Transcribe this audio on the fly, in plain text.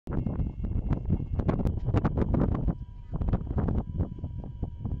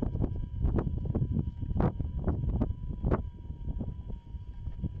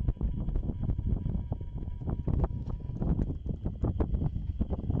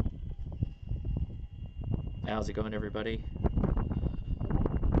How's it going, everybody?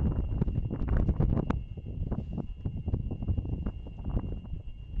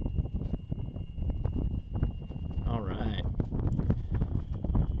 All right.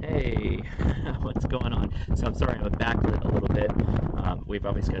 Hey, what's going on? So I'm sorry, I'm backlit a little bit. We've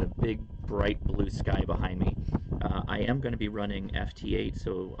obviously got a big, bright blue sky behind me. I am going to be running FT8,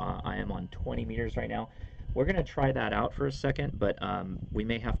 so I am on 20 meters right now. We're going to try that out for a second, but we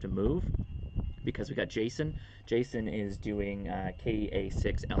may have to move because we got Jason. Jason is doing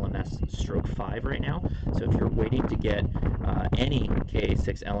KA6LMS stroke 5 right now. So if you're waiting to get any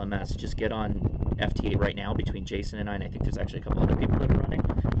KA6LMS, just get on FT8 right now between Jason and I think there's actually a couple other people that are running.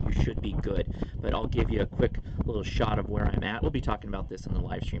 You should be good. But I'll give you a quick little shot of where I'm at. We'll be talking about this in the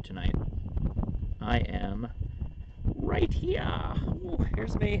live stream tonight. I am right here. Ooh,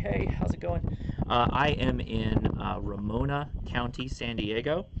 here's me. Hey, how's it going? I am in Ramona County, San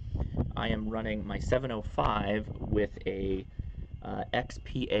Diego. I am running my 705 with a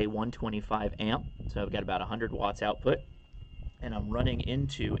XPA 125 amp, so I've got about 100 watts output, and I'm running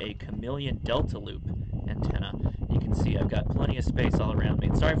into a Chameleon Delta Loop antenna. You can see I've got plenty of space all around me.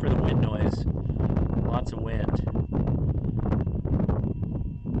 And sorry for the wind noise, lots of wind.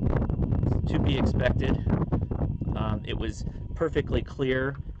 It's to be expected. It was perfectly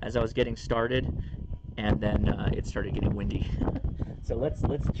clear as I was getting started, and then it started getting windy. So let's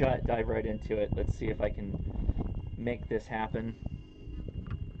dive right into it. Let's see if I can make this happen.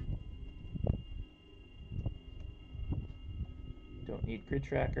 Don't need grid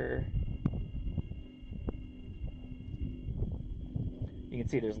tracker. You can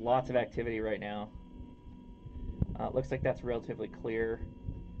see there's lots of activity right now. Looks like that's relatively clear.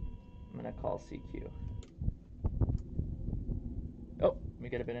 I'm going to call CQ. Oh, we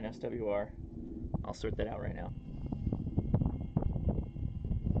get a bit in SWR. I'll sort that out right now.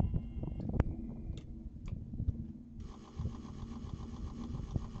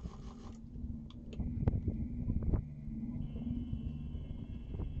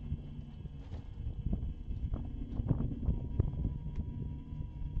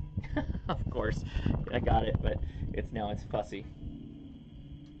 Of course, I got it, but it's fussy.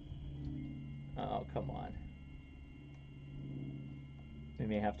 Oh, come on. We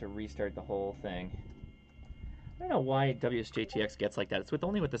may have to restart the whole thing. I don't know why WSJTX gets like that. It's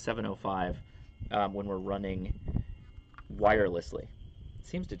only with the 705 when we're running wirelessly. It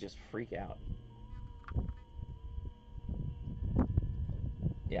seems to just freak out.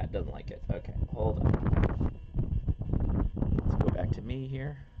 Yeah, it doesn't like it. Okay, hold on. Let's go back to me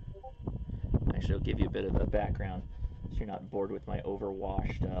here. Actually, I'll give you a bit of a background so you're not bored with my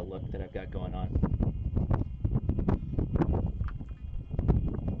overwashed look that I've got going on.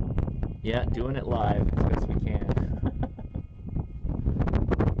 Yeah, doing it live as best we can.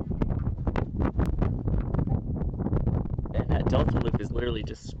 And that Delta Loop is literally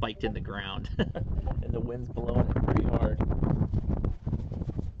just spiked in the ground, and the wind's blowing it pretty hard.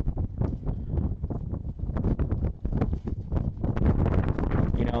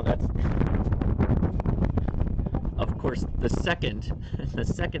 You know, that's... Of course, the second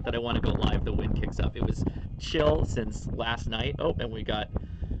that I want to go live, the wind kicks up. It was chill since last night. Oh,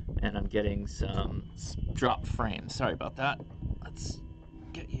 and I'm getting some dropped frames. Sorry about that. Let's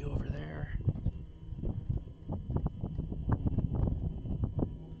get you over there.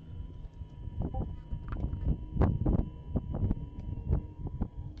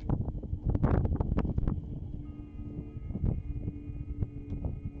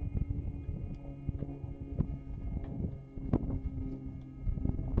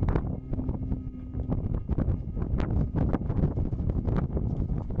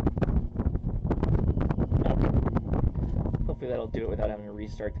 That'll do it without having to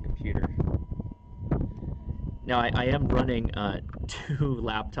restart the computer. Now I am running 2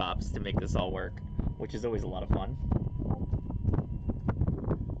 laptops to make this all work, which is always a lot of fun.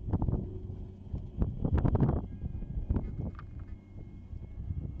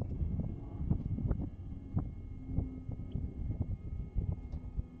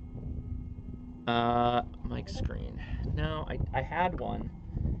 Mic screen. No, I had one.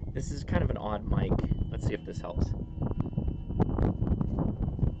 This is kind of an odd mic. Let's see if this helps.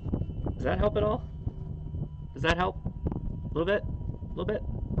 Does that help at all? Does that help? A little bit? A little bit?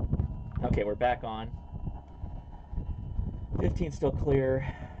 Okay, we're back on. 15 still clear.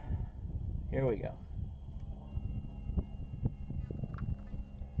 Here we go.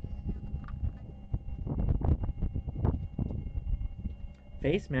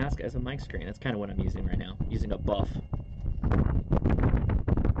 Face mask as a mic screen. That's kind of what I'm using right now. Using a buff.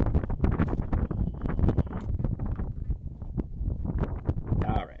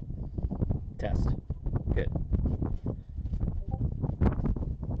 All right. Test. Good.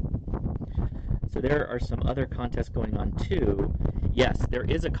 So there are some other contests going on too. Yes, there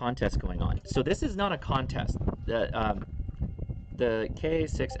is a contest going on. So this is not a contest. The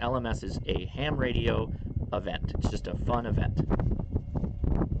KA6LMS is a ham radio event. It's just a fun event.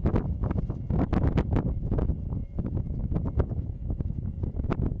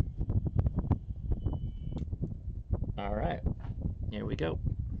 All right, here we go.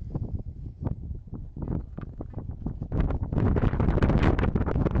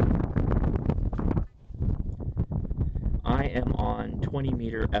 I am on 20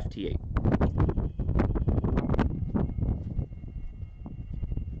 meter FT8.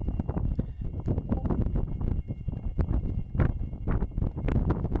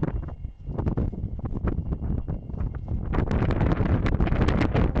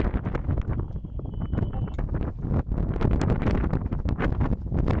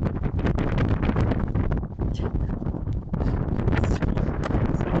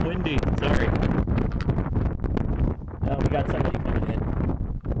 It's like windy, sorry. Oh, we got somebody coming in.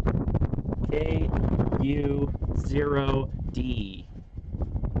 KU0D.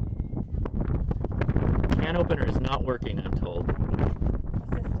 Can opener is not working, I'm told. Assistance.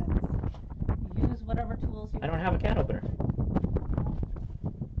 Use whatever tools you I don't have a can opener.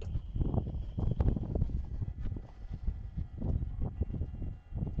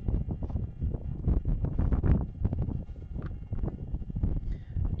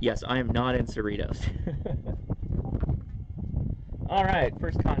 Yes, I am not in Cerritos. All right,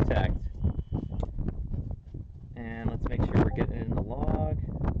 first contact. And let's make sure we're getting it in the log.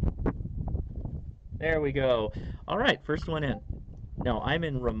 There we go. All right, first one in. No, I'm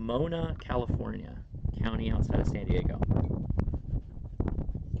in Ramona, California, county outside of San Diego.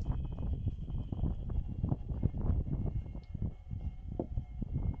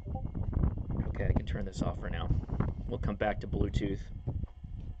 Okay, I can turn this off for now. We'll come back to Bluetooth.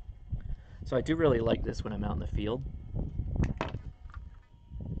 So I do really like this when I'm out in the field.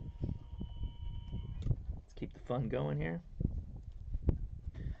 Let's keep the fun going here.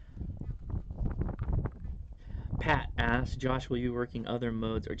 Pat asked, Josh, will you be working other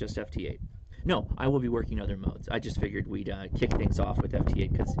modes or just FT8? No, I will be working other modes. I just figured we'd kick things off with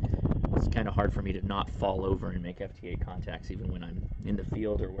FT8 because it's kind of hard for me to not fall over and make FT8 contacts even when I'm in the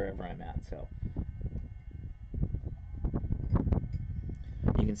field or wherever I'm at. So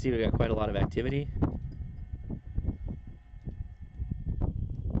you can see we got quite a lot of activity.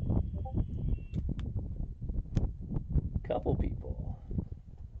 Couple people.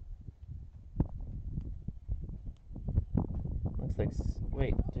 Looks like,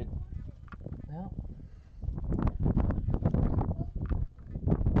 wait, well.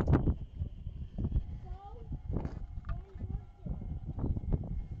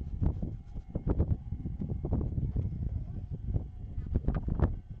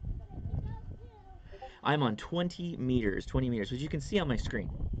 I'm on 20 meters, which you can see on my screen.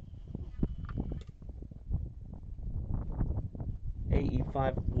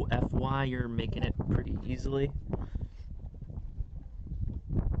 AE5FY, you're making it pretty easily.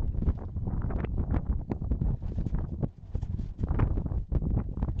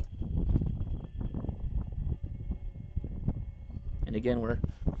 And again, we're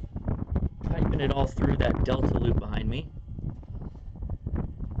typing it all through that delta loop behind me.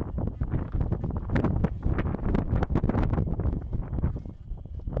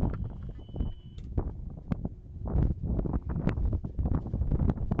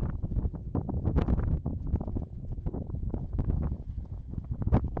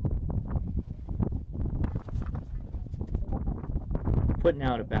 Putting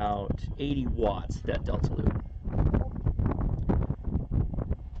out about 80 watts, that delta loop.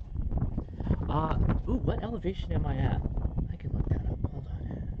 Ooh, what elevation am I at? I can look that up, hold on.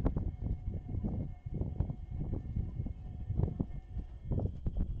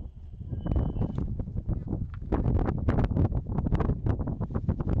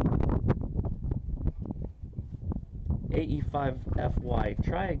 AE5FY,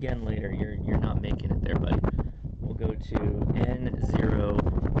 try again later, you're not making it there, buddy. We'll go to N0AZ.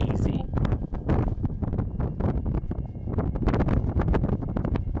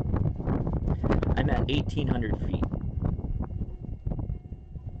 I'm at 1,800 feet.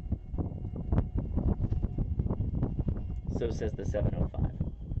 So says the 705.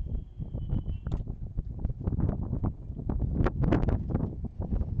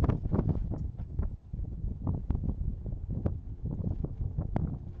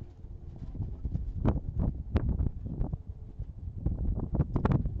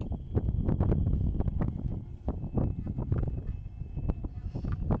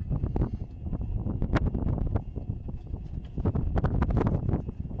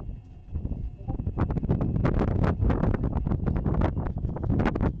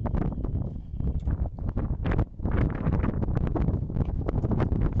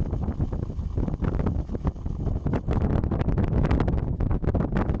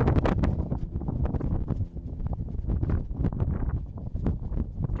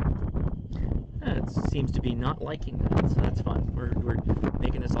 not liking that, so that's fun. We're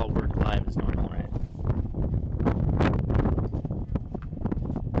making this all work live as normal, right?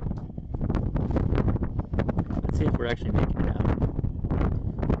 Let's see if we're actually making it out.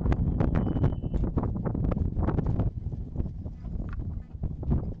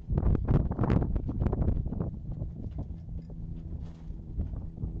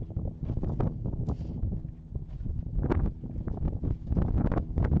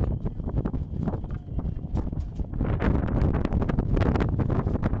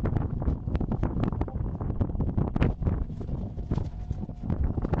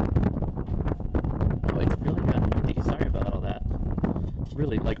 Oh, it's really gotten windy. Sorry about all that.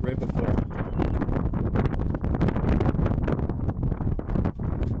 Really, like right before.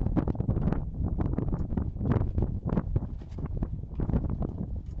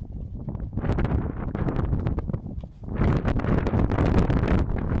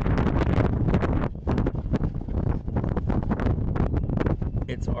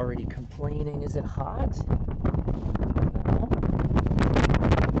 It's already complaining. Is it hot? No.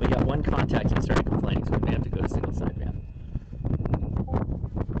 We got one contact that started complaining, so we may have to go to single sideband.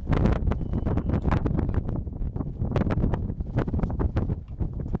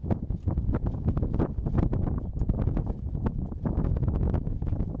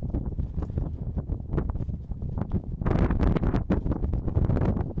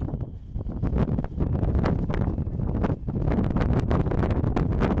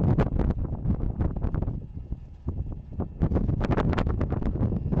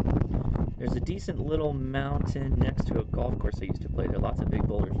 There's a decent little mountain next to a golf course I used to play. There are lots of big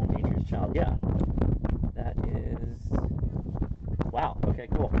boulders from Dangerous Child. Yeah, that is... Wow, okay,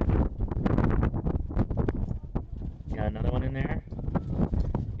 cool. Got another one in there.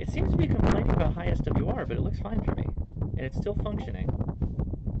 It seems to be complaining about high SWR, but it looks fine for me. And it's still functioning.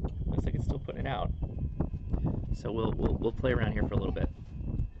 Looks like it's still putting it out. So we'll play around here for a little bit.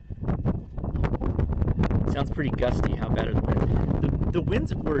 Sounds pretty gusty. How bad are the winds? The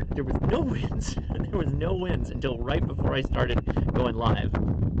winds were... There was no winds. There was no winds until right before I started going live.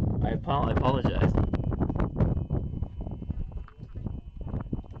 I apologize.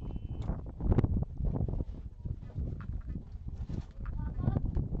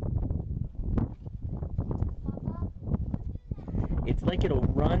 It's like it'll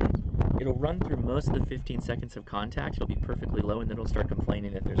run through most of the 15 seconds of contact. It'll be perfectly low, and then it'll start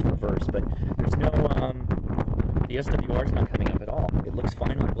complaining that there's reverse. But there's no, the SWR is not coming up at all. It looks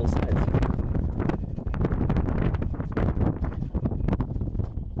fine on both sides.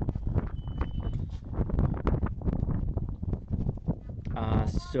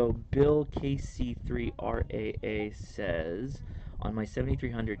 So Bill KC3RAA says, on my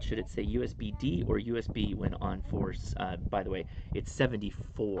 7300, should it say USB-D or USB when on force? By the way, it's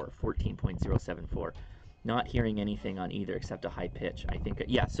 74, 14.074. Not hearing anything on either except a high pitch. I think,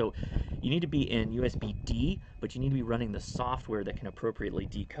 yeah, so you need to be in USB-D, but you need to be running the software that can appropriately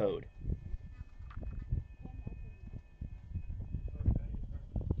decode.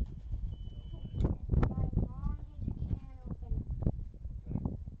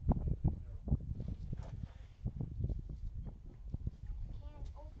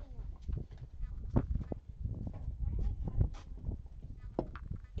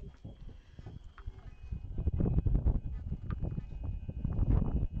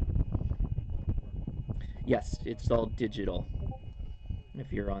 Yes, it's all digital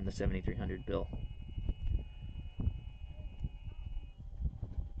if you're on the 7300 bill.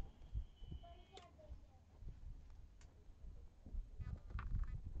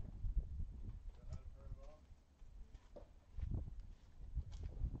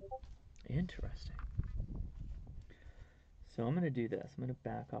 Interesting. So I'm going to do this. I'm going to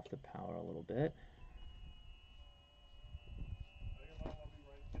back off the power a little bit.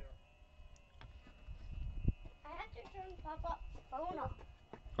 I have to turn Papa's phone off.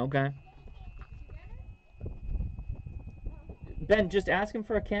 Okay. Ben, just ask him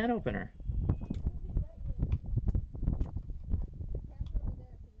for a can opener.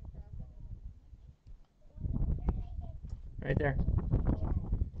 Right there.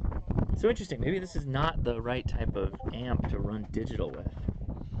 So interesting. Maybe this is not the right type of amp to run digital with.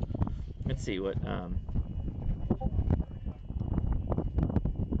 Let's see what...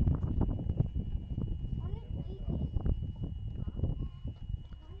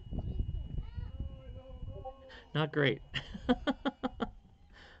 Not great.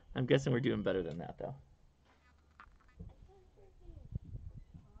 I'm guessing we're doing better than that, though.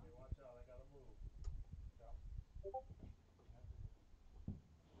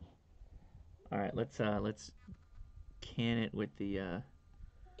 All right, let's can it with the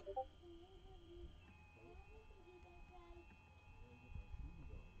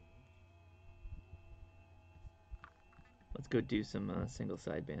Let's go do some single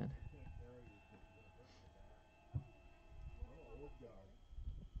sideband.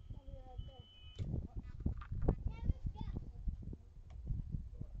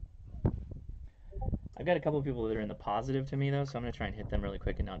 I've got a couple of people that are in the positive to me though, so I'm gonna try and hit them really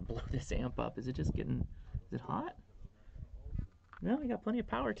quick and not blow this amp up. Is it just getting? Is it hot? No, we got plenty of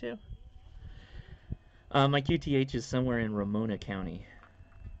power too. My QTH is somewhere in Ramona County,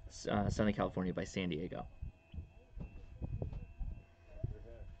 Southern California, by San Diego.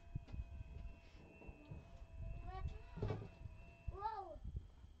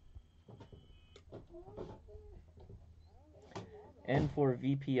 And for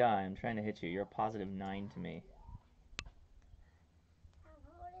VPI, I'm trying to hit you. You're a positive 9 to me.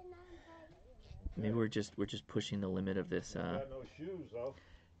 Maybe we're just pushing the limit of this. Got no shoes though.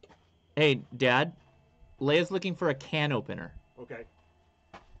 Hey, Dad, Leia's looking for a can opener. Okay.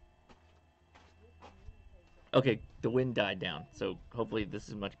 Okay, the wind died down, so hopefully this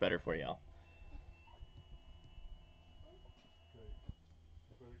is much better for y'all.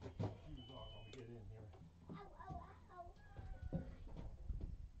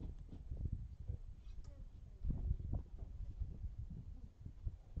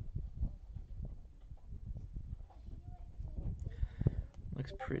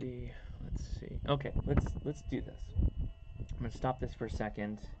 Looks pretty. Let's see. Okay, let's do this. I'm gonna stop this for a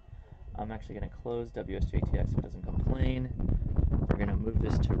second. I'm actually gonna close WSJTX so it doesn't complain. We're gonna move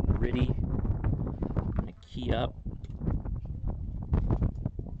this to RTTY. I'm gonna key up.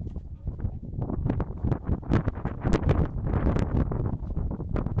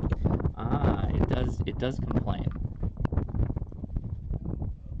 Ah, it does complain.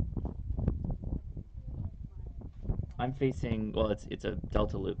 I'm facing, well, it's a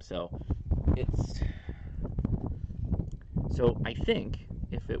delta loop, so I think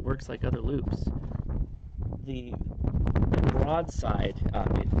if it works like other loops, the broadside,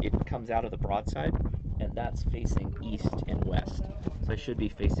 it comes out of the broadside, and that's facing east and west. So I should be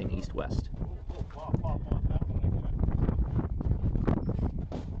facing east-west.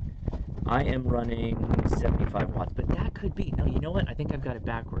 I am running 75 watts, but that could be, no, you know what? I think I've got it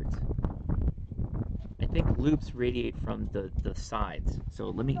backwards. I think loops radiate from the sides. So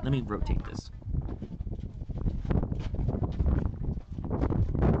let me rotate this.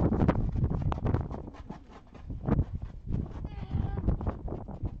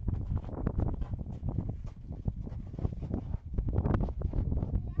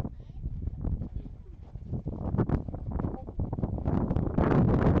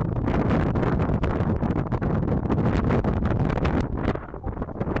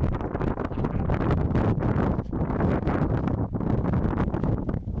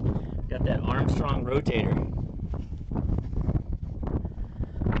 Got that Armstrong rotator.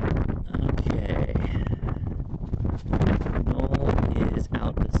 Okay. Null is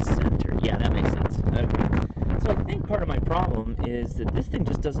out the center. Yeah, that makes sense. Okay. So I think part of my problem is that this thing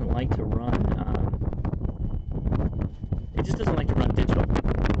just doesn't like to run. It just doesn't like to run digital.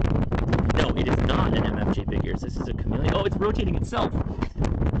 No, it is not an MFJ figures. This is a chameleon. Oh, it's rotating itself.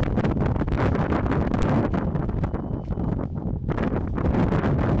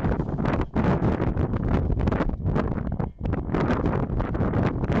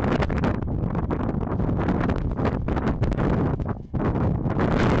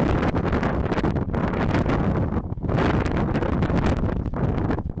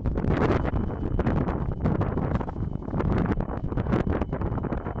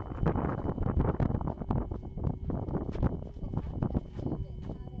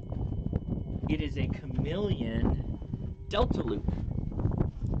 It is a chameleon delta loop.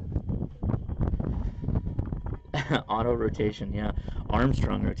 Auto rotation, yeah.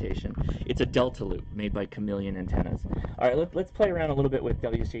 Armstrong rotation. It's a delta loop made by chameleon antennas. All right, let's play around a little bit with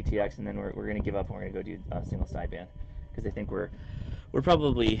WSJTX, and then we're going to give up and we're going to go do single sideband, because I think we're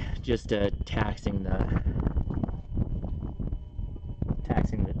probably just taxing the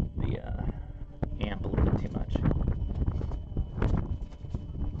amp a little bit too much.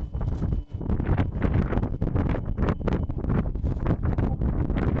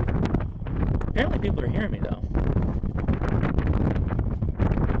 Apparently people are hearing me though.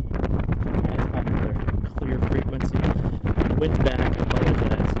 That's probably another clear frequency. Wind's back, I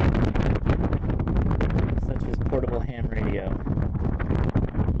apologize. Such as portable ham radio.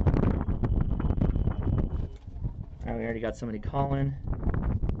 Alright, we already got somebody calling.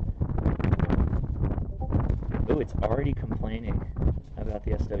 Oh, it's already complaining about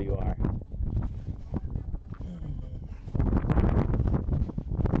the SWR.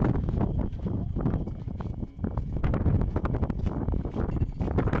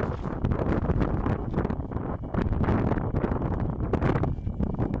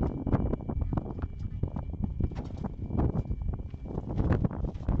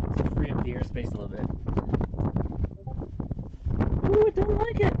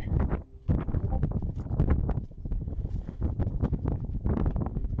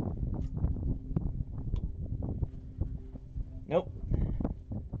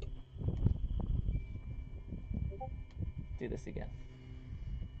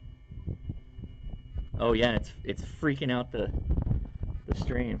 Oh yeah, it's freaking out the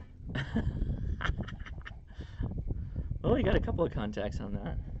stream. Well, we got a couple of contacts on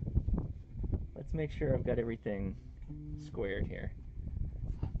that. Let's make sure I've got everything squared here.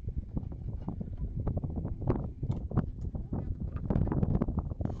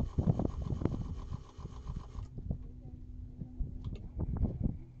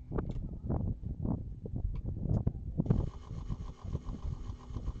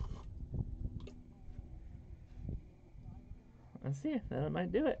 Let's see if that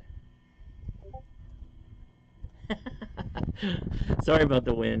might do it. Sorry about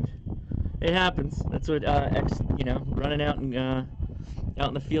the wind. It happens. That's what running out and out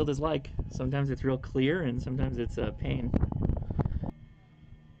in the field is like. Sometimes it's real clear, and sometimes it's a pain.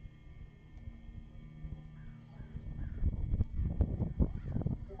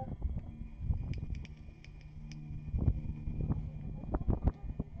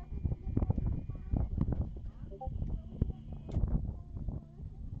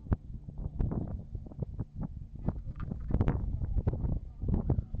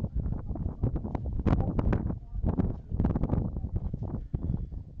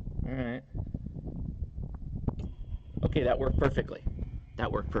 All right. Okay, that worked perfectly.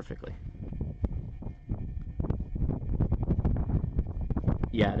 That worked perfectly.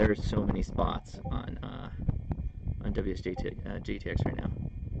 Yeah, there's so many spots on GTX right now.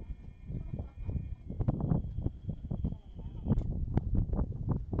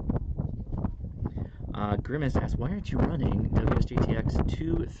 Grimace asks, why aren't you running WSGTX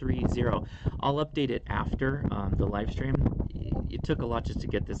 230? I'll update it after the live stream. It took a lot just to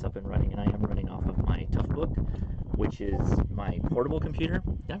get this up and running, and I am running off of my Toughbook, which is my portable computer.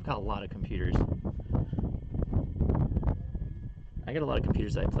 I've got a lot of computers. I got a lot of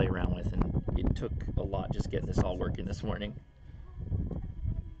computers that I play around with, and it took a lot just getting this all working this morning.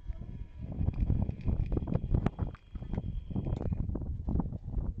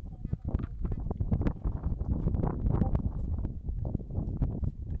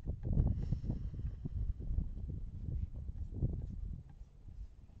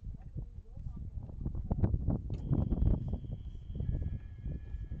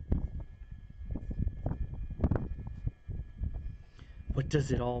 What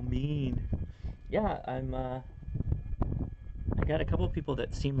does it all mean? Yeah, I got a couple of people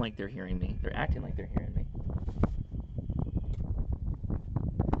that seem like they're hearing me. They're acting like they're hearing me.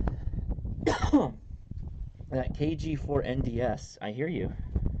 That KG4NDS, I hear you.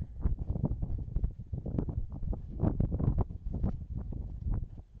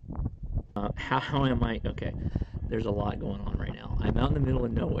 How am I? Okay, there's a lot going on right now. I'm out in the middle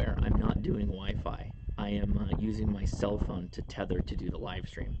of nowhere. I'm not doing Wi-Fi. I am using my cell phone to tether to do the live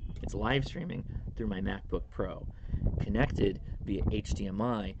stream. It's live streaming through my MacBook Pro, connected via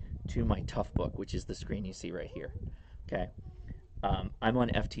HDMI to my Toughbook, which is the screen you see right here. Okay, I'm on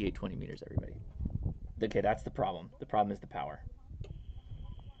FT8 20 meters, everybody. Okay, that's the problem. The problem is the power.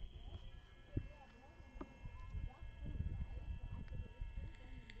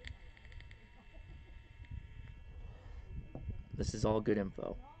 This is all good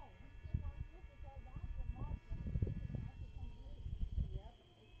info.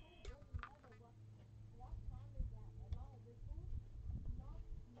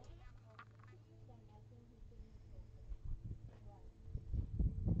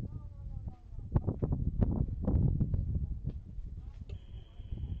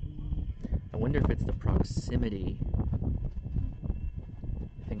 I wonder if it's the proximity.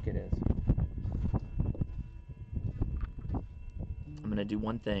 I think it is. I'm going to do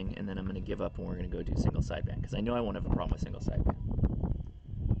one thing, and then I'm going to give up, and we're going to go do single sideband, because I know I won't have a problem with single sideband.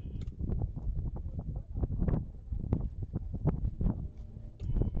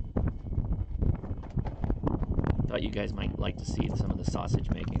 Thought you guys might like to see some of the sausage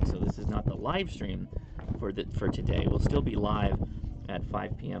making. So this is not the live stream for today. We'll still be live at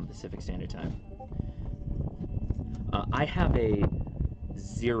 5 p.m. Pacific Standard Time. I have a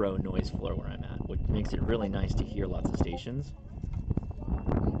 0 noise floor where I'm at, which makes it really nice to hear lots of stations.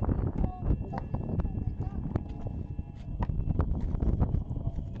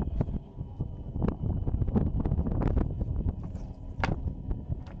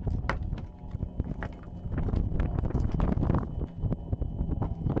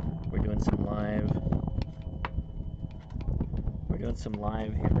 Some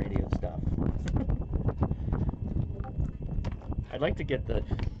live hit radio stuff. I'd like to get the,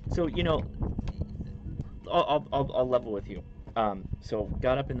 so you know, I'll level with you. So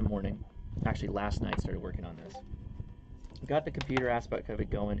got up in the morning, actually last night started working on this. Got the computer aspect of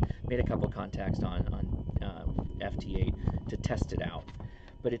it going, made a couple contacts on FT8 to test it out.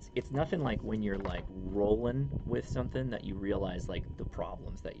 But it's nothing like when you're like rolling with something that you realize like the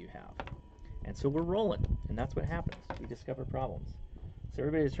problems that you have. And so we're rolling, and that's what happens. We discover problems. So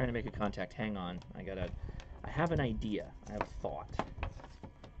everybody's trying to make a contact. Hang on, I have an idea. I have a thought.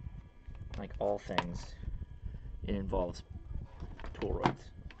 Like all things, it involves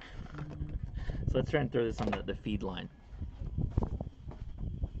toroids. So let's try and throw this on the feed line.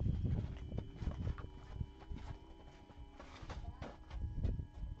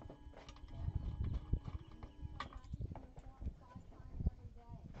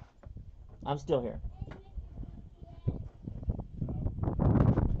 I'm still here.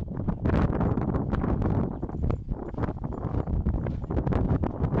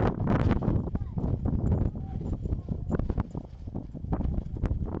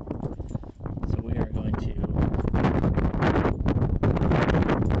 So we are going to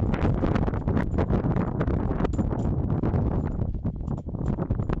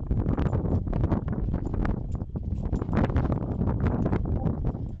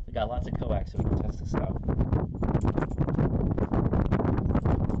we got lots of coax so we can test this out.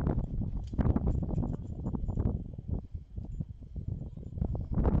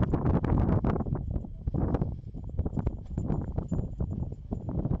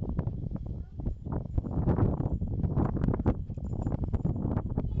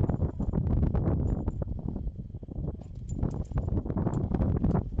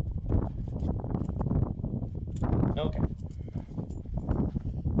 Okay.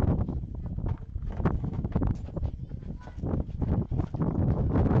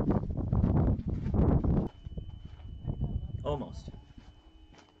 Almost.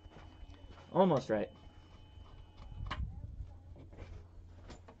 Almost right.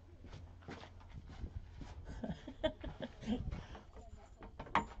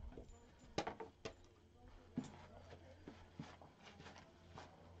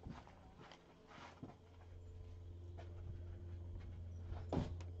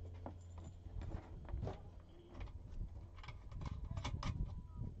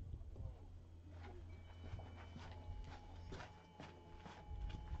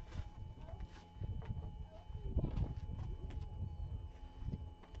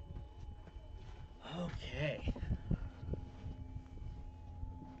 Okay.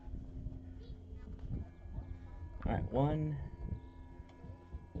 All right, one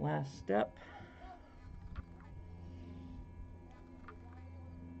last step.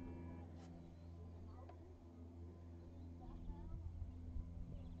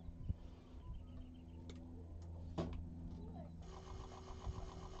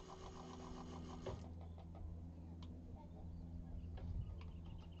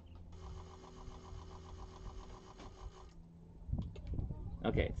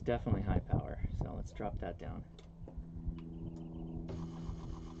 Okay, it's definitely high power, so let's drop that down.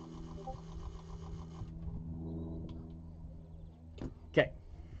 Okay,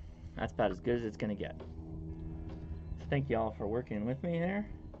 that's about as good as it's gonna get. Thank you all for working with me there,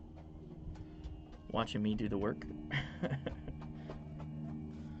 watching me do the work.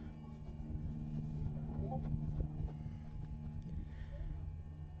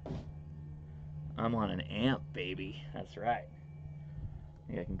 I'm on an amp, baby. That's right.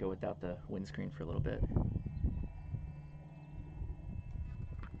 Maybe I can go without the windscreen for a little bit.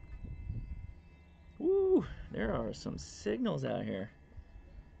 Woo! There are some signals out here.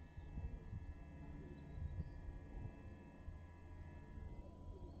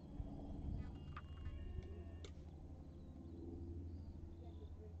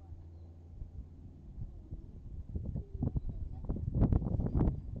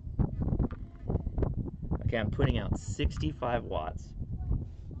 Okay, I'm putting out 65 watts.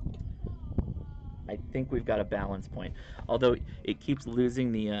 I think we've got a balance point. Although it keeps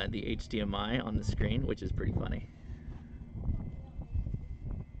losing the HDMI on the screen, which is pretty funny.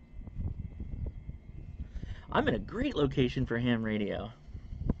 I'm in a great location for ham radio.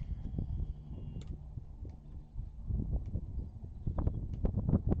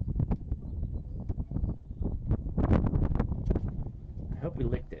 I hope we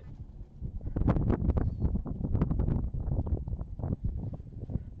licked it.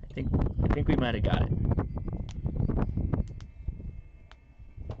 I think we might have got it.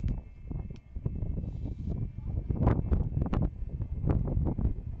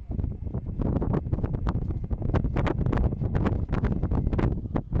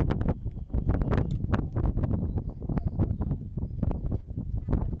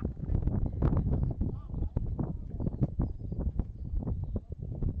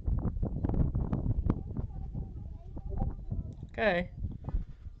 Okay.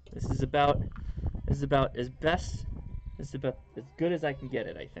 This is about as This is about as good as I can get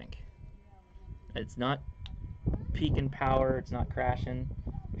it, I think. It's not peaking power. It's not crashing.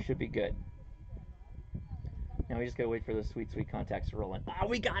 We should be good. Now we just gotta wait for those sweet, sweet contacts to roll in. Ah,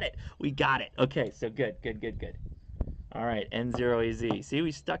 we got it! We got it! Okay, so good, good, good, good. All right, N0AZ. See,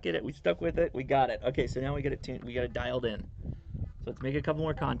 we stuck it. We stuck with it. We got it. Okay, so now we got it tuned. We got it dialed in. So let's make a couple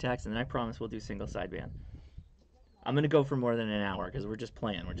more contacts, and then I promise we'll do single sideband. I'm gonna go for more than an hour because we're just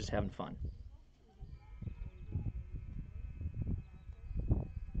playing. We're just having fun.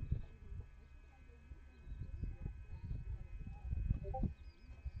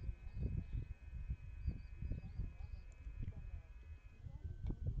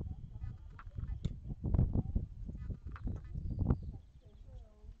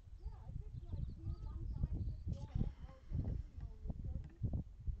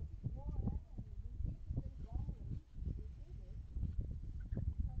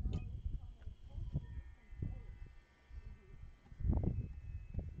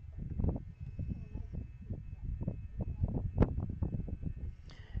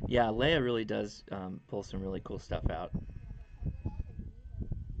 Yeah, Leia really does pull some really cool stuff out.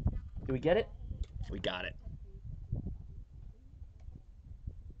 Did we get it? We got it.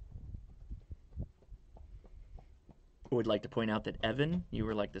 I would like to point out that Evan, you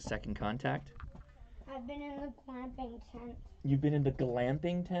were like the second contact. I've been in the glamping tent. You've been in the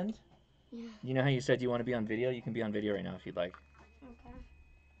glamping tent? Yeah. You know how you said you want to be on video? You can be on video right now if you'd like. Okay.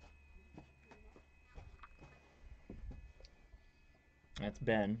 That's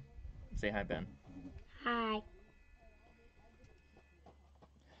Ben. Say hi, Ben. Hi.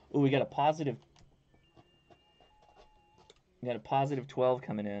 Oh, we got a positive. We got a positive 12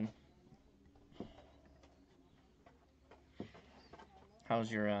 coming in.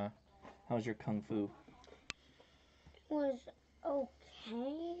 How's your kung fu? It was okay.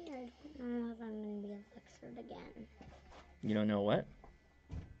 I don't know if I'm gonna be lectured again. You don't know what?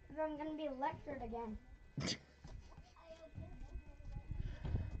 If I'm gonna be lectured again.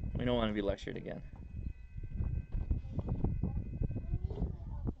 We don't want to be lectured again.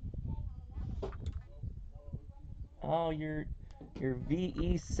 Oh, you're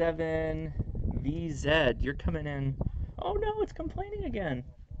VE7VZ. You're coming in. Oh no, it's complaining again.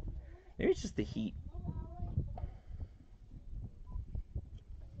 Maybe it's just the heat.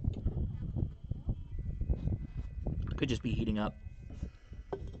 Could just be heating up.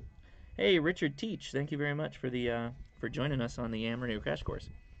 Hey, Richard Teach, thank you very much for the for joining us on the AM Radio Crash Course.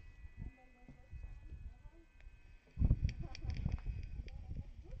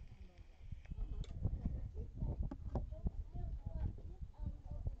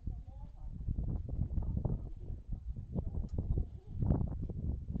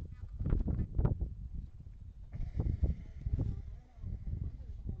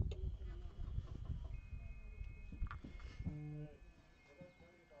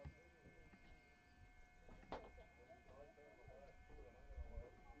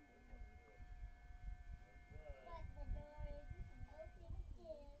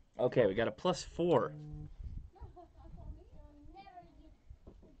 Okay, we got a +4.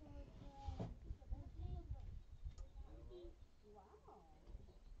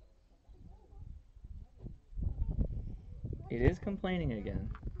 It is complaining again.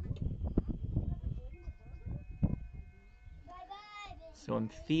 So I'm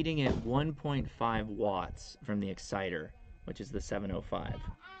feeding it 1.5 watts from the exciter, which is the 705.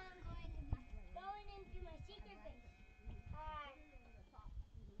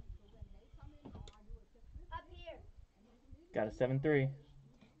 Got a 7.3.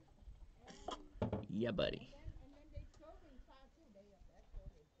 Yeah, buddy.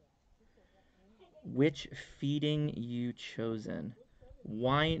 Which feeding you chosen?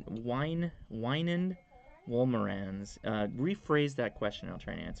 Weinand Wolmerans. Rephrase that question. I'll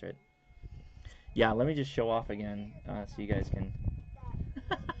try and answer it. Yeah, let me just show off again so you guys can.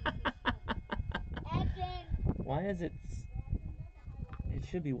 Why is it? It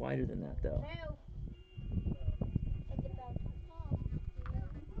should be wider than that, though.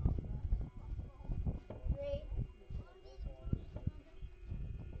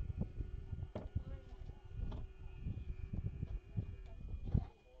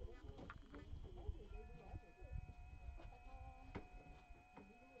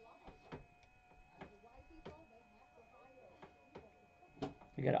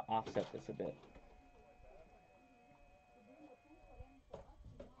 We gotta offset this a bit.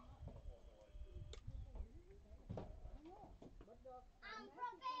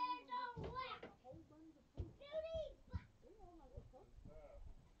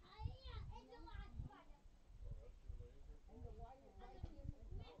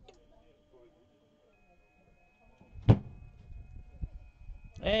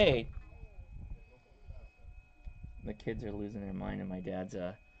 Hey! The kids are losing their mind in my dad's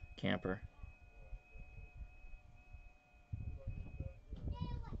camper.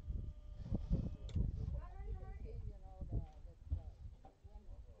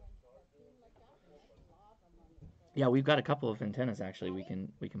 Yeah, we've got a couple of antennas actually we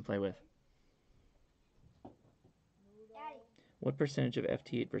can play with. Daddy, What percentage of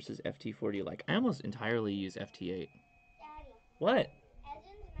FT8 versus FT4 do you like? I almost entirely use FT8. Daddy. What?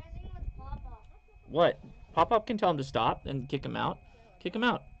 Evan's messing with Papa. What? Pop-Up can tell him to stop and kick him out. Kick him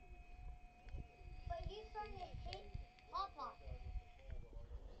out. But he's trying to hit Papa.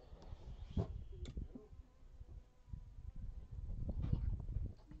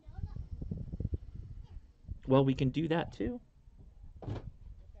 Well, we can do that too.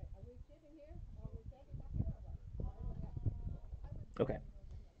 Okay.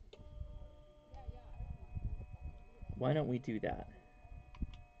 Why don't we do that?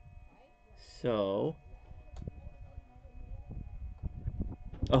 So,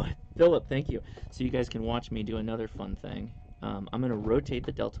 oh, Philip, thank you. So you guys can watch me do another fun thing. I'm going to rotate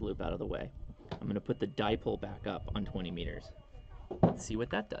the delta loop out of the way. I'm going to put the dipole back up on 20 meters. Let's see what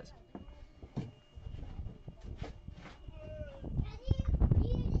that does.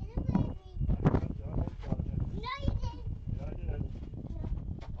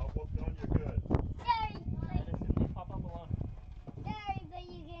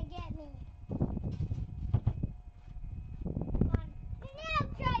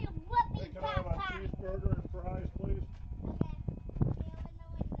 Cheeseburger and fries, please.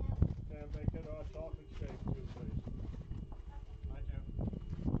 And make it a chocolate shake too, please. Thank you.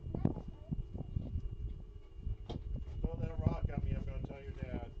 Throw that rock at me, I'm going to tell your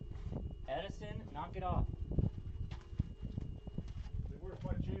dad. Edison, knock it off. Say, where's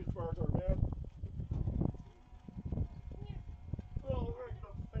my cheeseburger, man? Oh, right in the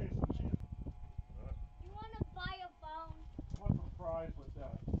face of cheese. You want to buy a phone? I want some fries with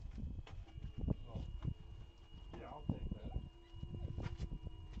that. Oh. Yeah, I'll take that.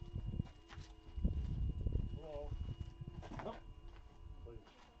 Hello? Oh. Please.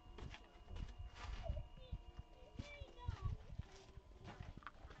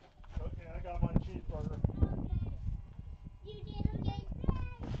 Okay, I got my cheeseburger. You didn't get.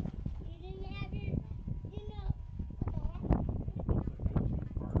 You didn't have your. You know. That's a good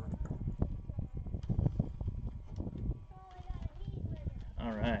cheeseburger. Oh, I got a cheeseburger.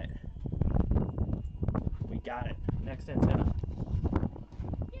 All right. We got it. Next antenna.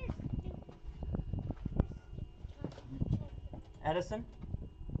 Edison?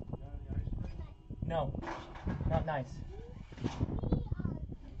 Got any ice cream? No. Not nice. Cheeseburger,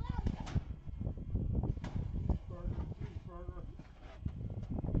 cheeseburger.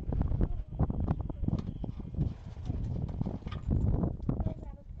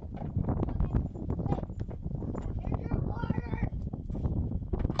 Here's your water.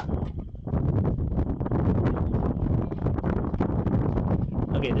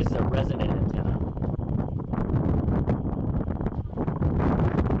 Okay, this is a resonant antenna.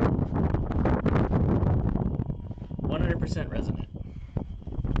 Resonant.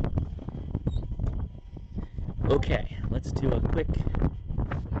 Okay, let's do a quick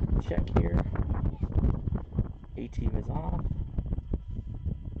check here. ATEM is off.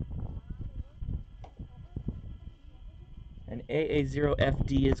 And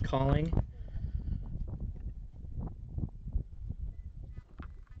AA0FD is calling.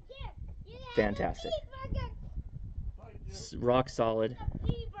 Fantastic. Rock solid.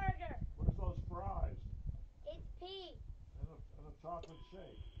 Where's those fries? It's pea. And a chocolate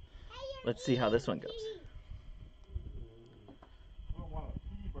shake. Let's see how this one goes. I don't want a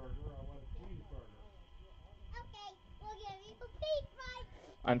pea burger, I want a cheeseburger. Okay, we'll give you a pea fry.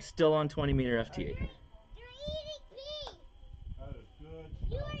 I'm still on 20 meter FT8. You're eating pea. That is good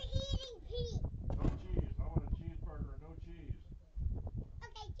You stuff. are eating pea. No cheese. I want a cheeseburger, no cheese.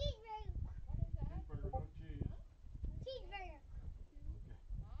 Okay, cheeseburger. Cheeseburger, no cheese. Cheeseburger. Okay.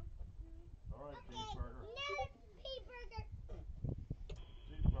 All right, Okay, cheeseburger. no pea burger.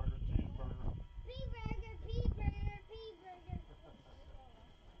 Cheeseburger, cheeseburger. Pea burger, pea burger, pea burger.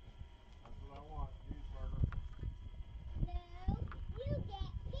 That's what I want, cheeseburger. No, you get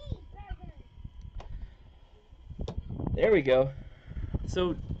pea burger. There we go.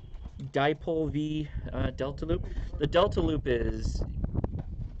 So, dipole v delta loop. The delta loop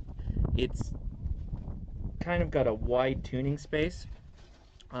it's kind of got a wide tuning space,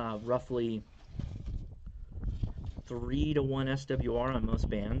 roughly 3 to 1 SWR on most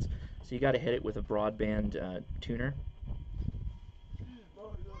bands. So you got to hit it with a broadband tuner.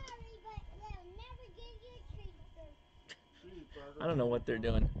 Cheeseburger. Sorry, but they'll never give you a cheeseburger. Cheeseburger. I don't know what they're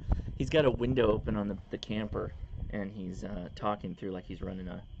doing. He's got a window open on the camper, and he's talking through like he's running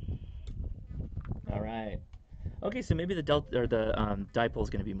a. All right. Okay, so maybe the dipole is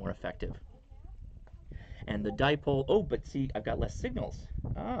going to be more effective. And the dipole. Oh, but see, I've got less signals.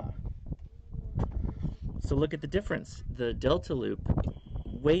 Ah. So look at the difference. The delta loop,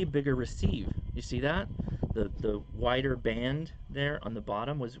 way bigger receive. You see that? The wider band there on the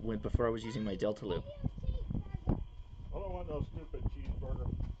bottom was when before I was using my delta loop. I don't want no stupid cheeseburger.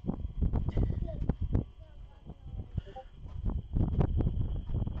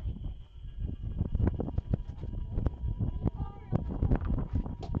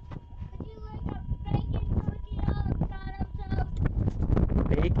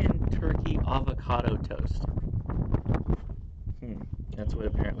 Bacon turkey avocado toast. That's what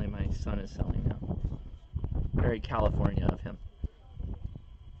apparently my son is selling now. Very California of him.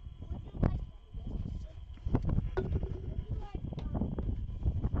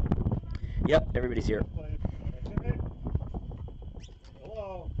 Yep, everybody's here.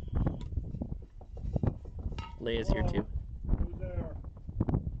 Hello. Leia's here too. Who's there?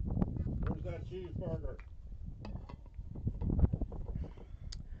 Where's that cheeseburger?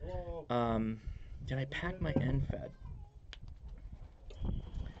 Hello. Did I pack my end fed?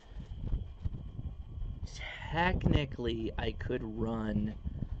 Technically, I could run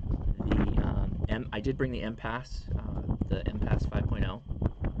the I did bring the MPass, the MPass 5.0.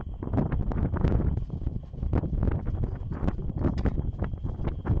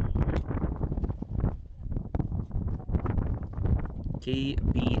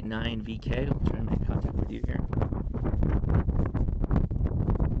 KB9VK. I'm trying to make contact with you here.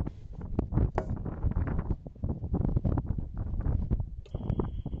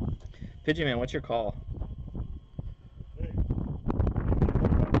 Pidgey Man, what's your call? Hey.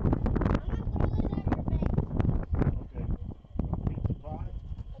 Okay. Pizza pie?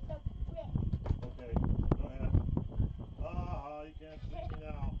 Okay, go ahead. You can't see me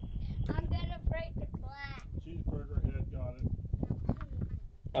now. I'm gonna break the glass. Cheeseburger head, got it.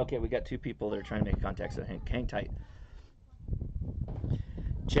 Okay, we got two people that are trying to make contact, so hang tight.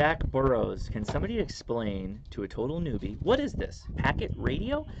 Jack Burrows, can somebody explain to a total newbie what is this? Packet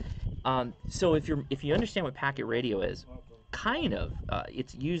radio? So if you understand what packet radio is, kind of,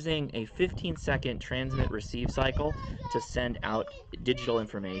 it's using a 15-second transmit receive cycle to send out digital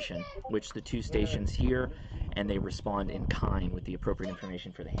information, which the two stations hear, and they respond in kind with the appropriate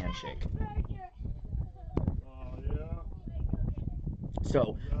information for the handshake.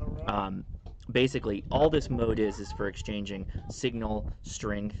 So basically, all this mode is for exchanging signal,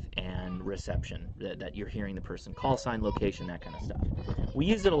 strength, and reception, that you're hearing the person, call sign, location, that kind of stuff. We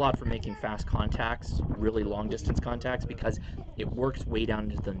use it a lot for making fast contacts, really long distance contacts, because it works way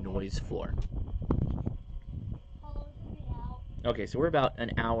down into the noise floor. Okay, so we're about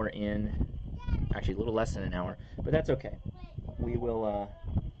an hour in, actually a little less than an hour, but that's okay. We will,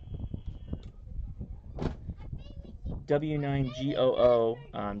 W9GOO,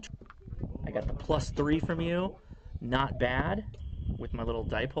 I got the +3 from you, not bad, with my little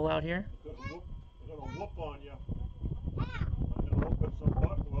dipole out here. I'm gonna whoop on you. I'm gonna open some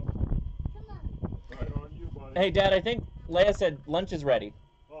butt whoop. Right on you, buddy. Hey, Dad, I think Leia said lunch is ready.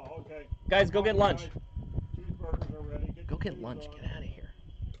 Oh, okay. Guys, go get lunch. Cheeseburgers are ready. Go get lunch. Get out of here.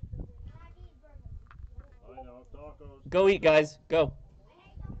 I know, tacos. Go eat, guys. Go.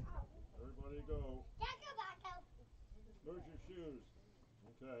 Everybody go. Where's your shoes?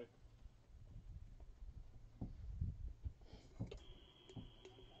 Okay.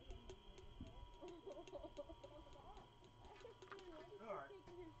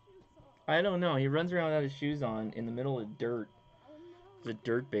 I don't know. He runs around without his shoes on in the middle of dirt. He's a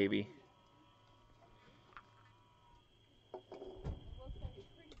dirt baby.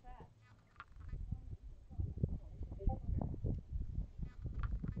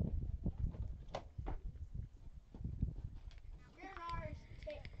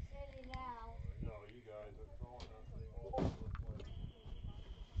 No, you guys are throwing that thing all over the place.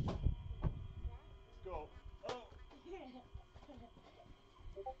 Let's go. Oh.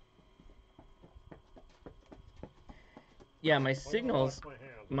 Yeah, my signals,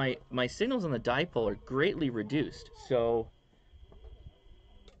 my signals on the dipole are greatly reduced. So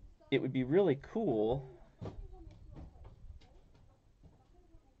it would be really cool.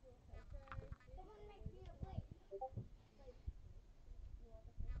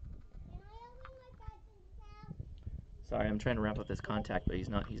 Sorry, I'm trying to wrap up this contact, but he's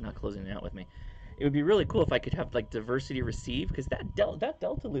not closing it out with me. It would be really cool if I could have like diversity receive, because that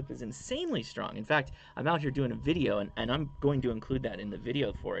delta loop is insanely strong. In fact, I'm out here doing a video, and I'm going to include that in the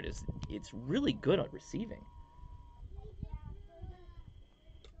video for it. It's really good at receiving.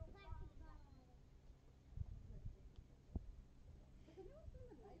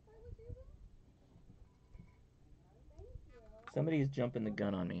 Somebody's jumping the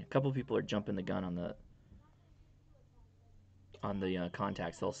gun on me. A couple people are jumping the gun on the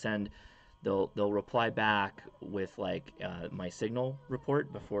contacts. They'll reply back with like my signal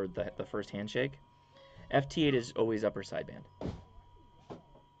report before the first handshake. FT8 is always upper sideband.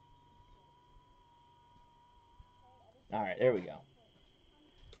 All right, there we go.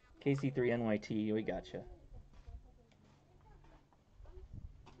 KC3NYT, we gotcha.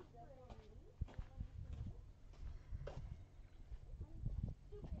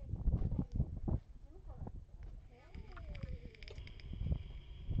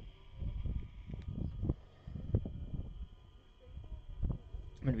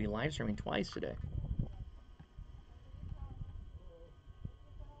 I'm going to be live streaming twice today.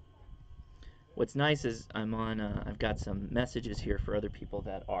 What's nice is I've got some messages here for other people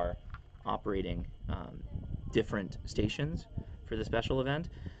that are operating different stations for the special event.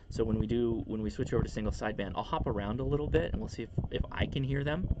 So when we switch over to single sideband, I'll hop around a little bit and we'll see if I can hear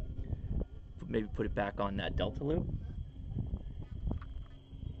them. Maybe put it back on that delta loop.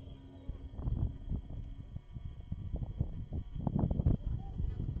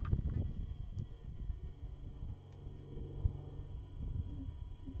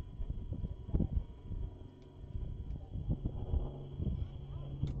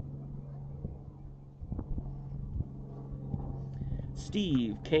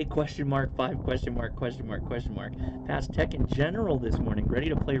 Steve, K question mark 5 question mark question mark question mark. Passed tech in general this morning, ready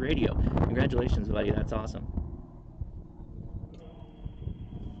to play radio. Congratulations, buddy, that's awesome.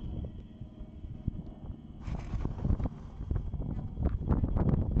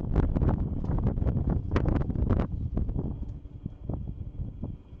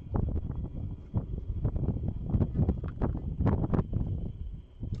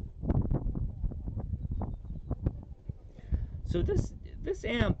 So this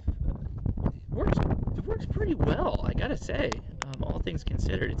amp works pretty well, I gotta say. All things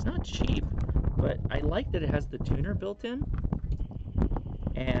considered, it's not cheap, but I like that it has the tuner built in,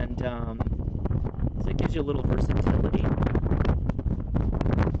 and so it gives you a little versatility.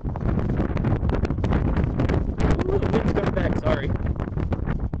 Ooh, the wind's coming back. Sorry.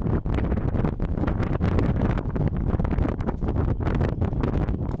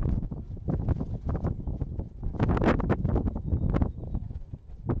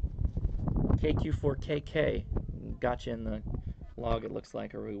 KQ4KK. Gotcha in the log, it looks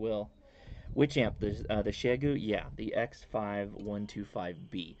like, or we will. Which amp? The Shegu? Yeah, the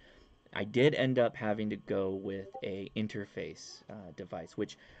X5125B. I did end up having to go with a interface device,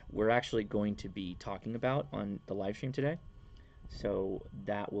 which we're actually going to be talking about on the live stream today. So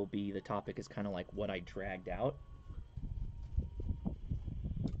that will be the topic, is kind of like what I dragged out.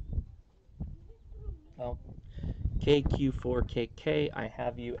 Well, KQ4KK, I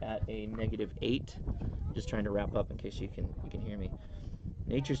have you at a -8. Just trying to wrap up in case you can hear me.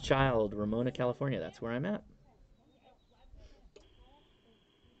 Nature's Child, Ramona, California. That's where I'm at.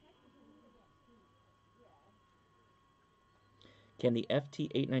 Can the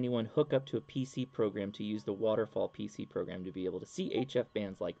FT891 hook up to a PC program to use the Waterfall PC program to be able to see HF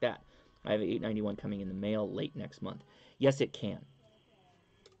bands like that? I have an 891 coming in the mail late next month. Yes, it can.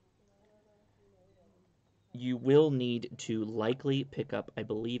 You will need to likely pick up, I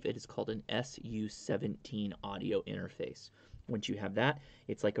believe it is called an SU17 audio interface. Once you have that,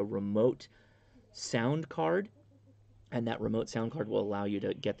 it's like a remote sound card, and that remote sound card will allow you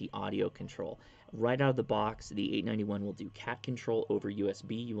to get the audio control. Right out of the box, the 891 will do cat control over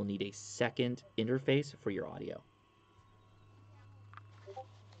USB. You will need a second interface for your audio.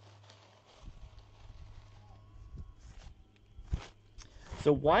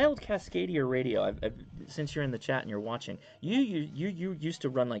 So Wild Cascadia Radio, since you're in the chat and you're watching, you used to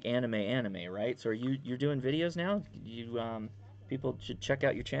run like anime, right? So you're doing videos now? People should check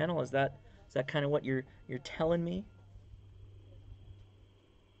out your channel. Is that kind of what you're telling me?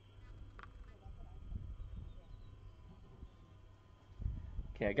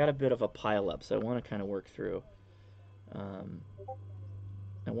 Okay, I got a bit of a pile up, so I want to kind of work through.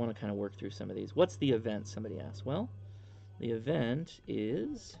 Some of these. What's the event? Somebody asked. Well, the event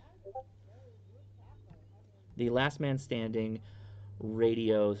is the Last Man Standing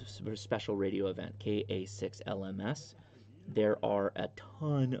radio special radio event, KA6LMS. There are a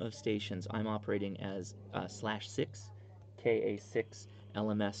ton of stations. I'm operating as /6,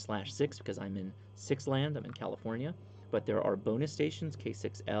 KA6LMS/6, because I'm in 6 land. I'm in California. But there are bonus stations,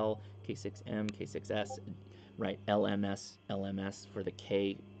 K6L, K6M, K6S, right? LMS, LMS for the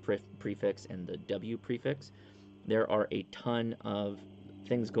K prefix and the W prefix. There are a ton of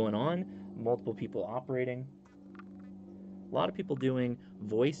things going on, multiple people operating. A lot of people doing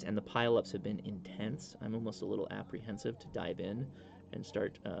voice, and the pileups have been intense. I'm almost a little apprehensive to dive in and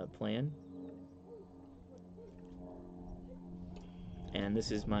start playing. And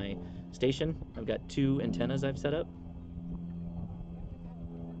this is my station. I've got 2 antennas I've set up.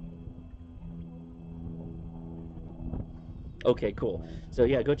 Okay, cool. So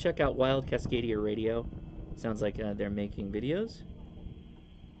yeah, go check out Wild Cascadia Radio. Sounds like they're making videos.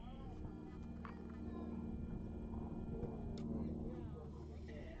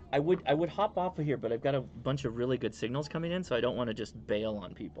 I would hop off of here, but I've got a bunch of really good signals coming in, so I don't want to just bail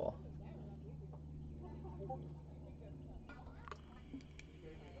on people.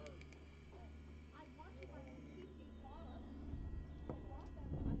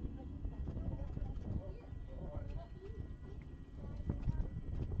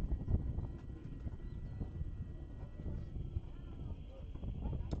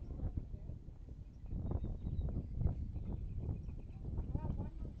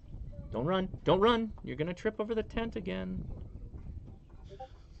 Don't run. Don't run. You're going to trip over the tent again.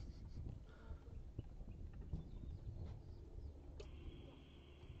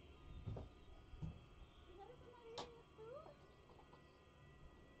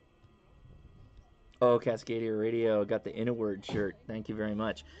 Oh, Cascadia Radio got the Inward shirt. Thank you very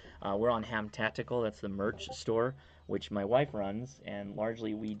much. We're on Ham Tactical. That's the merch store, which my wife runs, and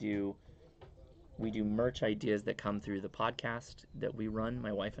largely we do merch ideas that come through the podcast that we run.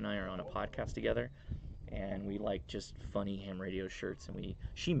 My wife and I are on a podcast together, and we like just funny ham radio shirts, and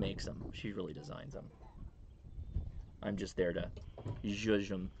she makes them. She really designs them. I'm just there to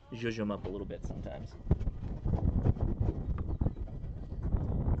zhuzh them up a little bit sometimes.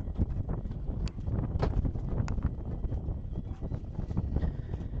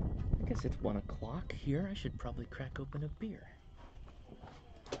 I guess it's 1 o'clock here. I should probably crack open a beer.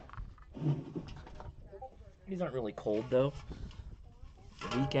 These aren't really cold though.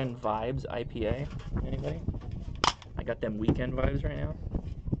 Weekend Vibes IPA. Anybody? I got them weekend vibes right now.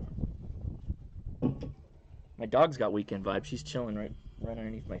 My dog's got weekend vibes. She's chilling right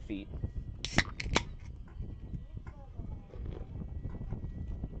underneath my feet.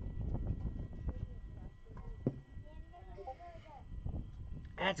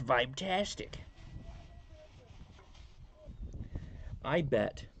 That's vibe-tastic. I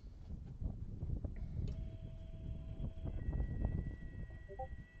bet.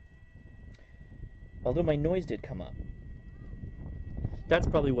 Although my noise did come up. That's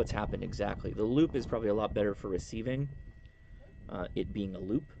probably what's happened exactly. The loop is probably a lot better for receiving, it being a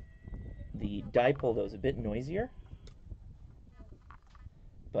loop. The dipole, though, is a bit noisier.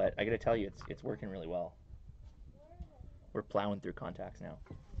 But I gotta tell you, it's working really well. We're plowing through contacts now.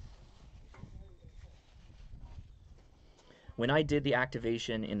 When I did the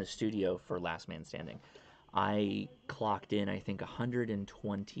activation in the studio for Last Man Standing, I clocked in, I think,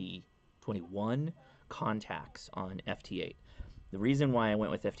 121 contacts on FT8. The reason why I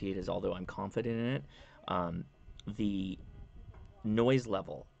went with FT8 is, although I'm confident in it, the noise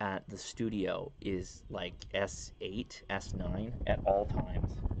level at the studio is like S8, S9 at all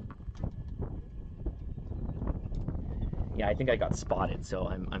times. Yeah, I think I got spotted, so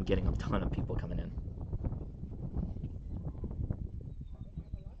I'm getting a ton of people coming in.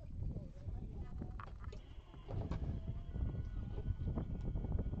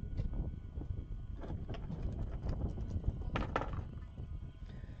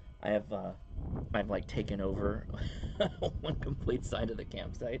 I've like taken over one complete side of the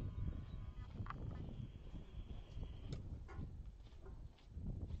campsite.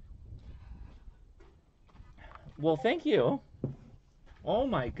 Well, thank you. Oh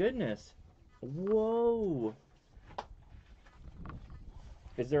my goodness. Whoa.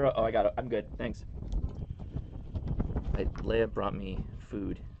 Is there a, oh, I got it. I'm good. Thanks. Leia brought me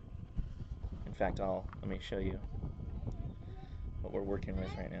food. In fact, let me show you what we're working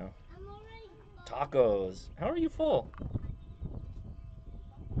with right now. Tacos. How are you full?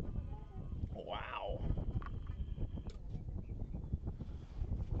 Wow.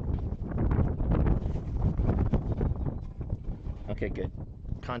 Okay, good.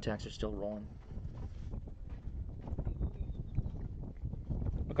 Contacts are still rolling.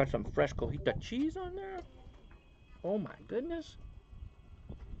 I got some fresh cojita cheese on there. Oh my goodness.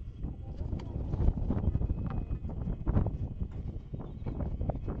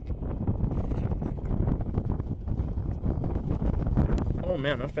 Oh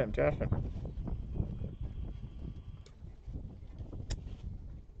man, that's fantastic.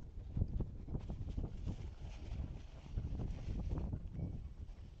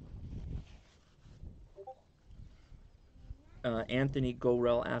 Anthony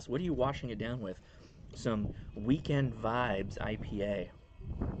Gorell asks, what are you washing it down with? some Weekend Vibes IPA.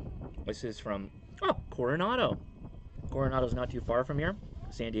 This is from, oh, Coronado. Coronado's not too far from here,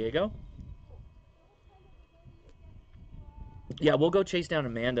 San Diego. Yeah, we'll go chase down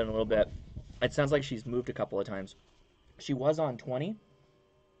Amanda in a little bit. It sounds like she's moved a couple of times. She was on 20.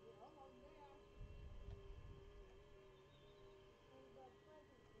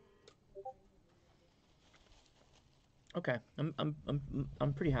 Okay,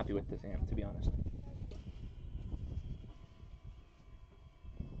 I'm pretty happy with this amp, to be honest.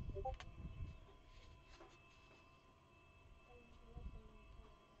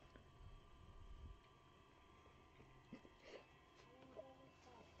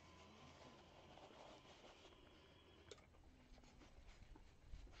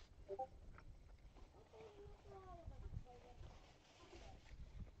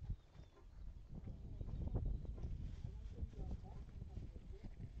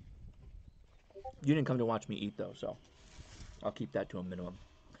 You didn't come to watch me eat though, so I'll keep that to a minimum.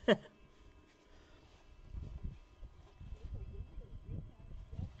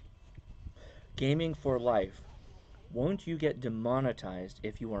 Gaming for life. Won't you get demonetized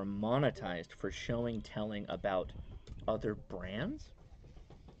if you are monetized for showing telling about other brands?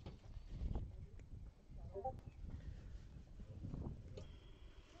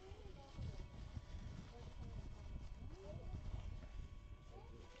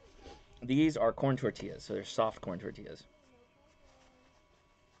 These are corn tortillas, so they're soft corn tortillas.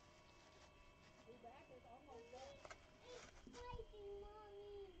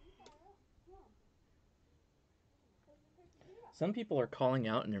 Some people are calling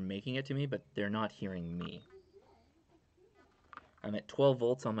out and they're making it to me, but they're not hearing me. I'm at 12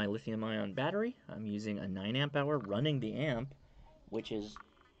 volts on my lithium ion battery. I'm using a 9 amp hour running the amp, which is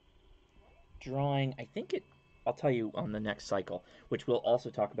drawing, I think it, I'll tell you on the next cycle, which we'll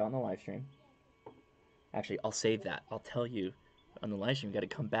also talk about in the live stream. Actually, I'll save that. I'll tell you on the live stream. You got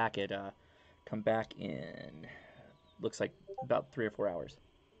to come back in, looks like about 3 or 4 hours.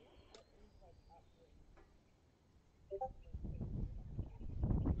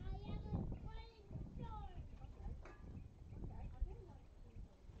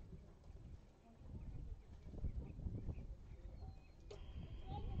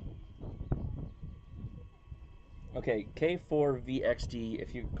 Okay, K4VXD,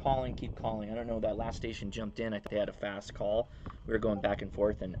 if you're calling, keep calling. I don't know, that last station jumped in. I thought they had a fast call. We were going back and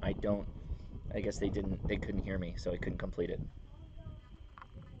forth, and I guess they couldn't hear me, so I couldn't complete it.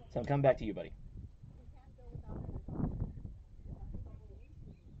 So I'm coming back to you, buddy.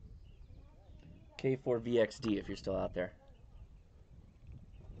 K4VXD, if you're still out there.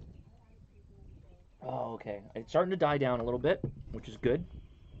 Oh, okay. It's starting to die down a little bit, which is good.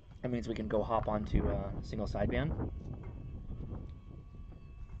 That means we can go hop onto a single sideband.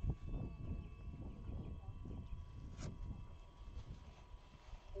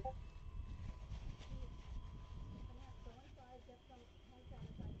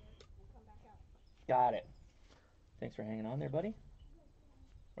 Got it. Thanks for hanging on there, buddy.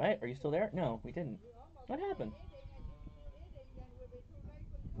 Right? Are you still there? No, we didn't. What happened?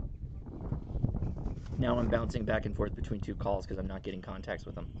 Now I'm bouncing back and forth between two calls because I'm not getting contacts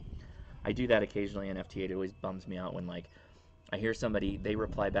with them. I do that occasionally in FT8. It always bums me out when, like, I hear somebody, they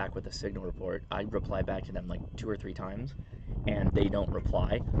reply back with a signal report. I reply back to them like 2 or 3 times, and they don't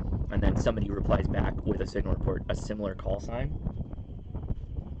reply. And then somebody replies back with a signal report, a similar call sign.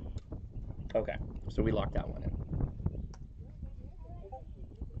 Okay, so we locked that one in.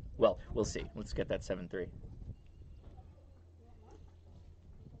 Well, we'll see. Let's get that 7.3.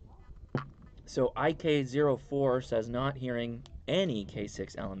 So IK04 says not hearing any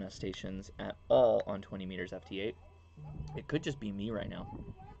KA6LMS stations at all on 20 meters FT8. It could just be me right now.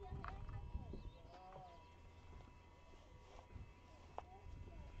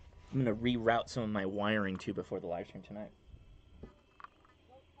 I'm going to reroute some of my wiring too before the live stream tonight.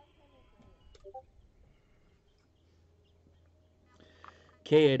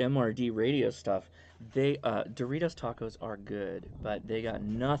 K8MRD radio stuff. They Doritos tacos are good, but they got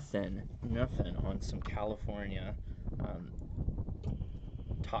nothing on some California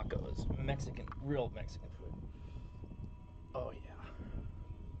tacos. Mexican, real Mexican food. Oh yeah.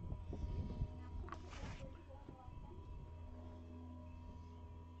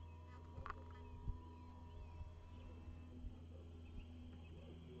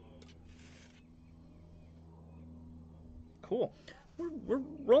 Cool. We're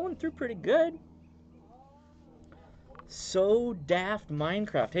rolling through pretty good. So daft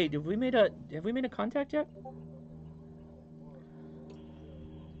Minecraft. Hey, have we made a contact yet?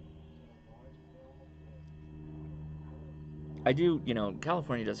 I do,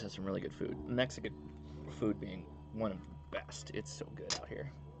 California does have some really good food. Mexican food being one of the best. It's so good out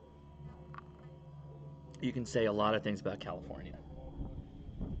here. You can say a lot of things about California,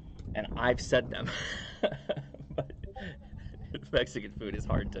 and I've said them, but Mexican food is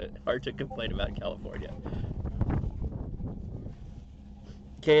hard to complain about in California.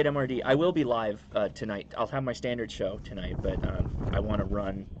 K8MRD, I will be live tonight. I'll have my standard show tonight, but I want to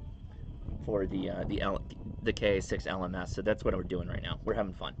run for the KA6LMS, so that's what we're doing right now. We're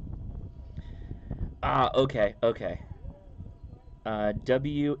having fun. Okay.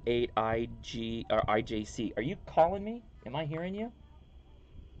 W8IG or IJC. Are you calling me? Am I hearing you?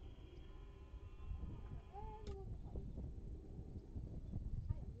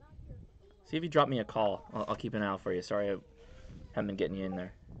 See if you drop me a call. I'll keep an eye out for you. Sorry I haven't been getting you in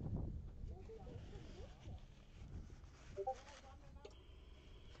there.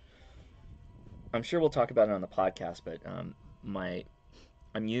 I'm sure we'll talk about it on the podcast, but I'm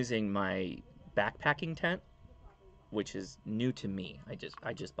using my backpacking tent, which is new to me. I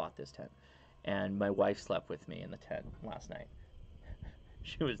just bought this tent, and my wife slept with me in the tent last night.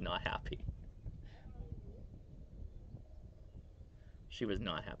 She was not happy. She was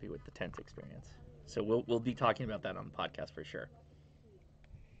not happy with the tent experience. So we'll be talking about that on the podcast for sure.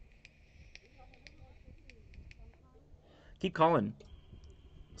 Keep calling.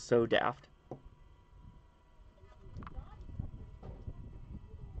 So daft.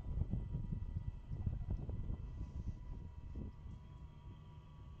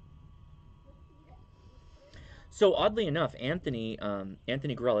 So oddly enough, Anthony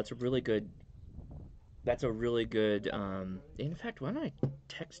Grell, that's a really good. That's a really good. In fact, why don't I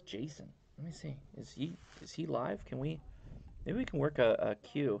text Jason? Let me see. Is he live? Can we? Maybe we can work a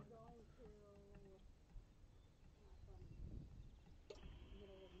queue.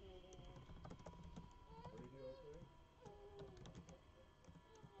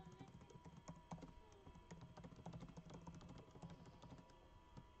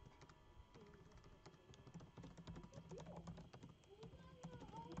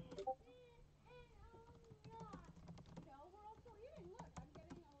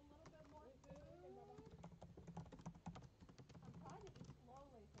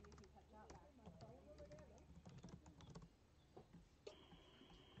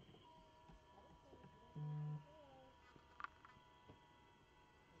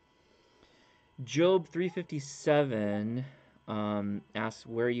 Job 357 asks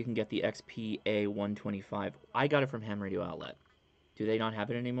where you can get the XPA 125. I got it from Ham Radio Outlet. Do they not have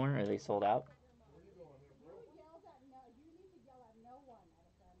it anymore? Are they sold out?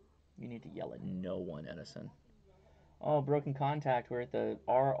 You need to yell at no one, Edison. Oh, broken contact. We're at the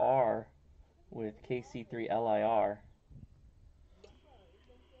RR with KC3LIR.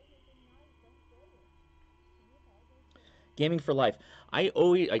 Gaming for life. I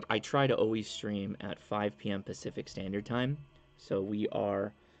try to always stream at 5 p.m. Pacific Standard Time. So we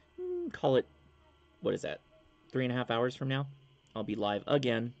are, call it, what is that? 3.5 hours from now. I'll be live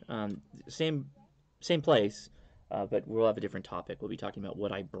again. Same place, but we'll have a different topic. We'll be talking about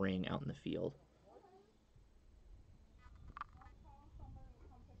what I bring out in the field.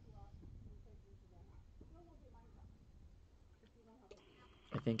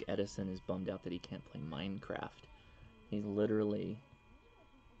 I think Edison is bummed out that he can't play Minecraft. He's literally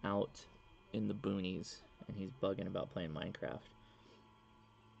out in the boonies and he's bugging about playing Minecraft.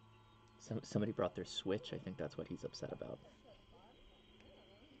 Somebody brought their Switch. I think that's what he's upset about.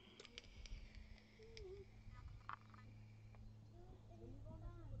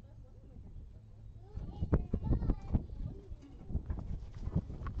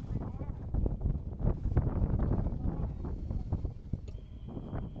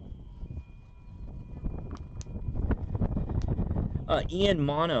 Ian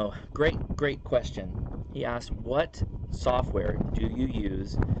Mono, great question. He asked, what software do you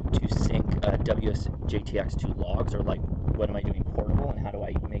use to sync WSJTX to logs, or like, what am I doing portable, and how do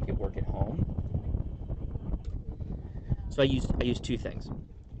I make it work at home? So I use two things.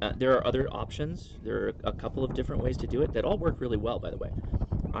 There are other options. There are a couple of different ways to do it that all work really well, by the way.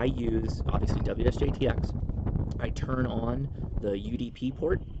 I use, obviously, WSJTX. I turn on the UDP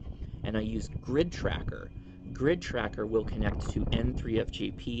port, and I use Grid Tracker. Grid Tracker will connect to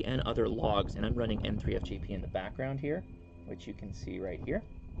N3FJP and other logs, and I'm running N3FJP in the background here, which you can see right here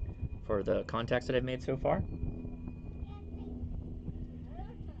for the contacts that I've made so far.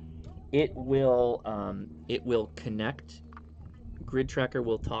 It will connect. Grid Tracker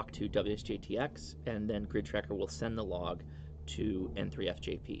will talk to WSJTX, and then Grid Tracker will send the log to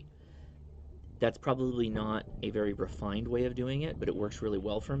N3FJP. That's probably not a very refined way of doing it, but it works really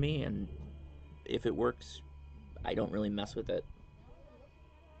well for me, and if it works, I don't really mess with it.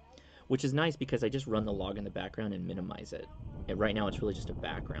 which is nice because I just run the log in the background and minimize it. And right now it's really just a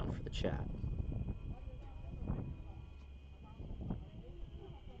background for the chat.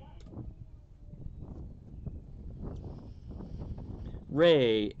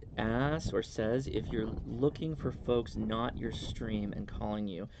 Ray asks or says if you're looking for folks not your stream and calling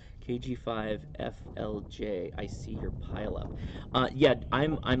you KG5FLJ, I see your pileup. Yeah,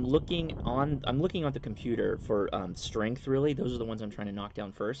 I'm looking on the computer for strength. Really, those are the ones I'm trying to knock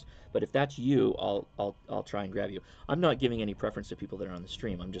down first. But if that's you, I'll try and grab you. I'm not giving any preference to people that are on the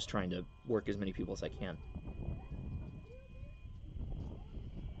stream. I'm just trying to work as many people as I can.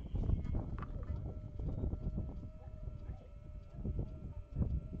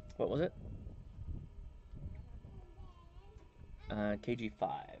 What was it?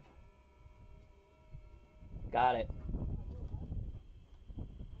 KG5. Got it.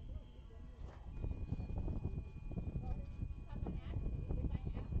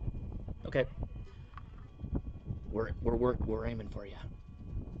 Okay. We're aiming for you.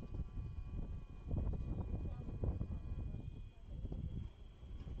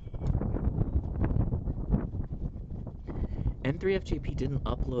 N3FJP didn't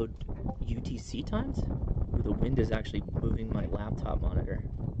upload UTC times? Ooh, the wind is actually moving my laptop monitor.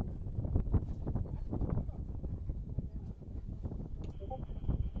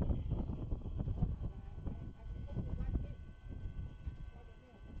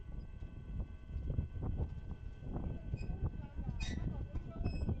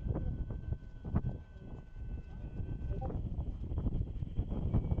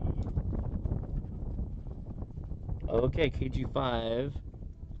 Okay, KG5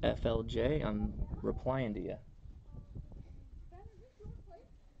 FLJ, I'm replying to you.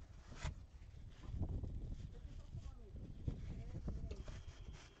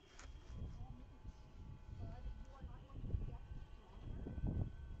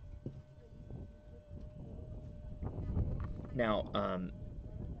 Now,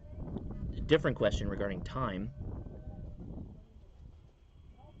 different question regarding time.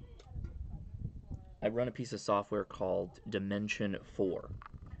 I run a piece of software called Dimension 4.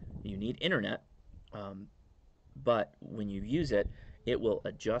 You need internet, but when you use it, it will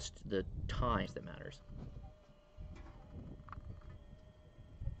adjust the times that matters.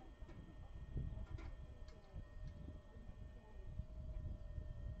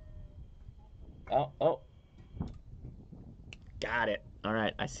 Oh, got it. All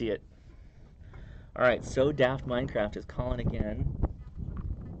right, I see it. All right, so Daft Minecraft is calling again.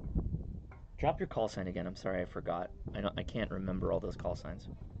 Drop your call sign again. I'm sorry, I forgot. I can't remember all those call signs.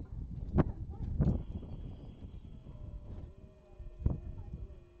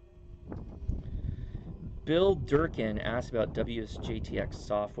 Bill Durkin asked about WSJTX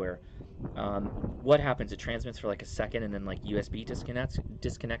software. What happens? It transmits for like a second and then like USB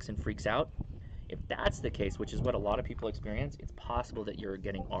disconnects and freaks out. If that's the case, which is what a lot of people experience, it's possible that you're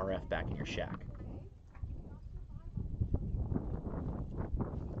getting RF back in your shack.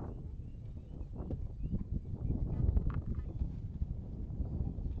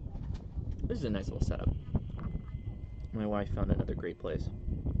 This is a nice little setup. My wife found another great place.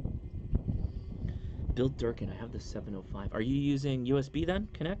 Bill Durkin, I have the 705. Are you using USB then?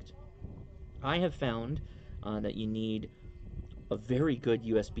 Connect? I have found that you need a very good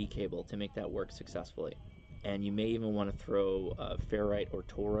USB cable to make that work successfully. And you may even want to throw ferrite or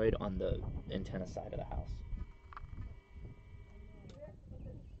toroid on the antenna side of the house.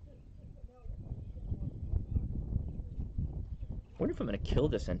 I wonder if I'm going to kill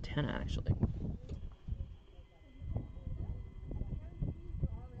this antenna actually.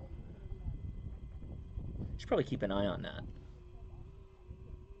 Should probably keep an eye on that.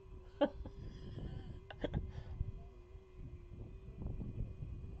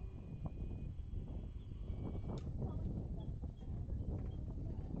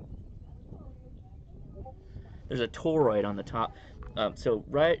 There's a toroid on the top. So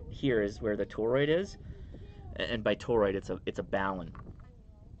right here is where the toroid is, and by toroid it's a balun.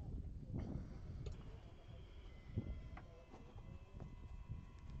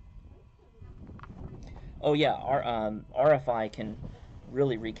 Oh yeah, RFI can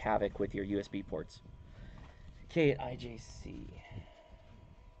really wreak havoc with your USB ports. KAIJC.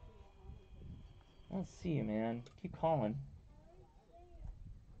 Let's see you, man. Keep calling.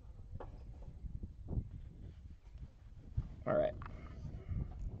 All right.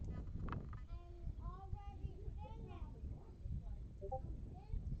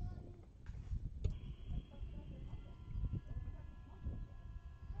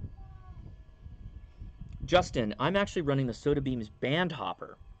 Justin, I'm actually running the SodaBeam's band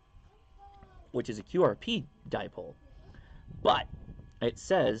hopper, which is a QRP dipole. But It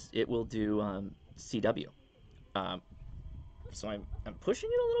says it will do CW. Um, so I'm pushing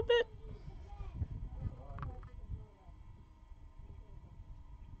it a little bit.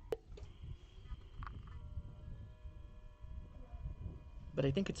 But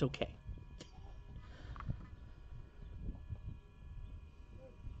I think it's okay.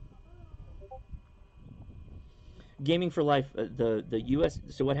 Gaming for Life, the US.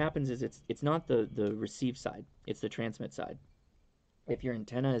 So what happens is it's not the receive side, it's the transmit side. If your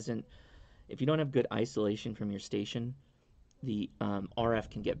antenna isn't, if you don't have good isolation from your station, the RF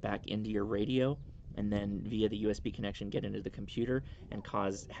can get back into your radio and then via the USB connection get into the computer and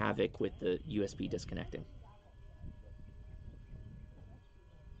cause havoc with the USB disconnecting.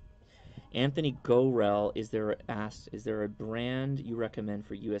 Anthony Gorel is there asked, is there a brand you recommend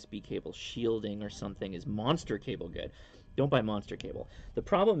for USB cable shielding or something? Is Monster cable good? Don't buy Monster cable. The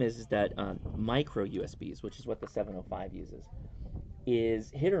problem is that micro USBs, which is what the 705 uses, is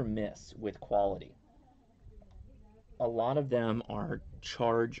hit or miss with quality. A lot of them are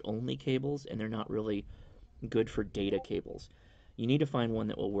charge only cables and they're not really good for data cables. You need to find one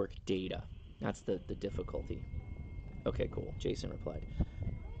that will work data. That's the difficulty. Okay, cool. Jason replied.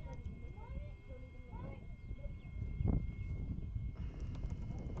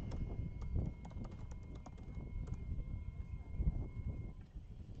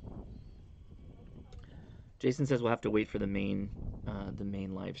 Jason says we'll have to wait for the main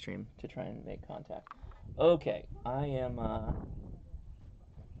live stream to try and make contact. Okay, I am.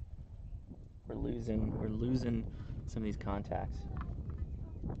 We're losing some of these contacts.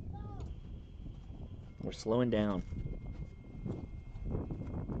 We're slowing down.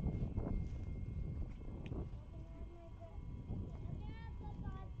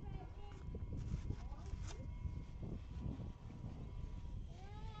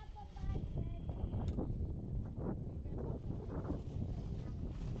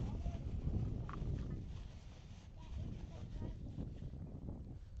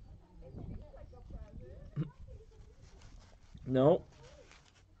 No,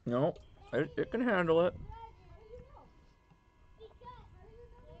 no, it can handle it.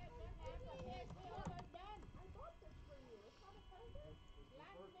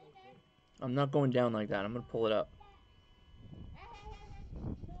 I'm not going down like that. I'm gonna pull it up.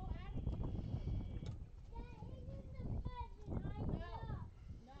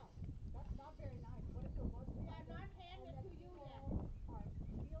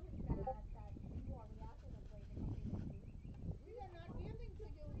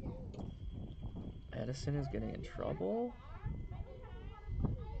 Edison is getting in trouble.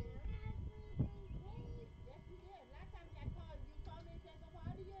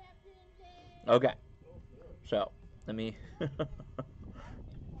 Okay, so let me.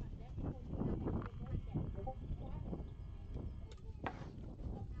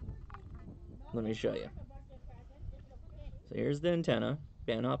 Let me show you. So here's the antenna,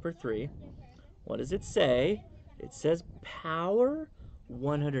 band hopper 3. What does it say? It says power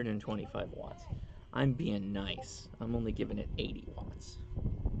 125 watts. I'm being nice. I'm only giving it 80 watts.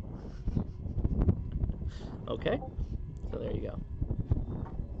 Okay, so there you go.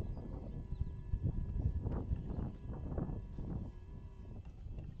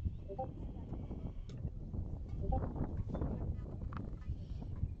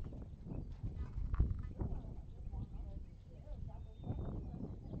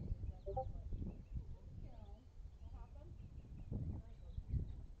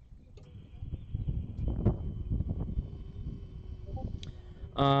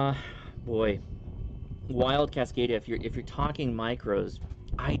 Uh, boy, Wild Cascadia. If you're talking micros,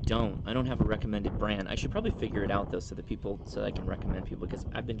 I don't have a recommended brand. I should probably figure it out though, so that I can recommend people because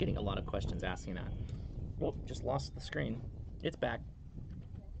I've been getting a lot of questions asking that. Oh, just lost the screen. It's back.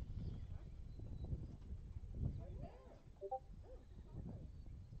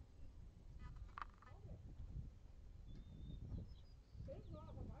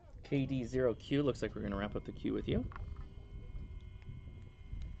 KD0Q looks like we're gonna wrap up the queue with you.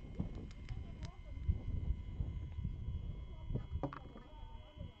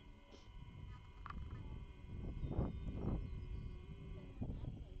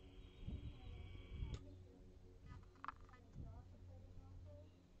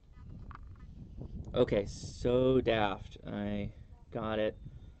 Okay, so daft. I got it.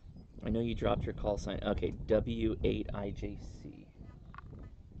 I know you dropped your call sign. Okay, W8IJC.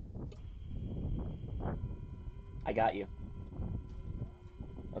 I got you.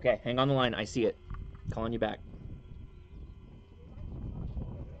 Okay, hang on the line. I see it. Calling you back.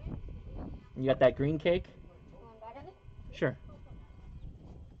 You got that green cake? Sure.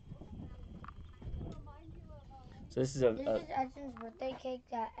 So this is This is Edson's birthday cake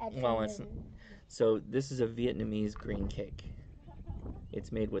that Edson Well, it's- didn't. so this is a Vietnamese green cake.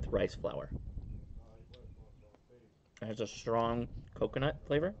 It's made with rice flour. It has a strong coconut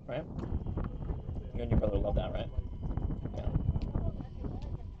flavor, right? You and your brother love that, right? Yeah.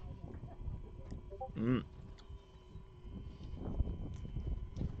 Mmm.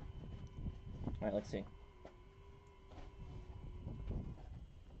 All right, let's see.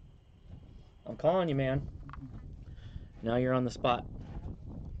 I'm calling you, man. Now you're on the spot.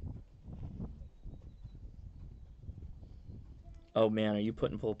 Oh man, are you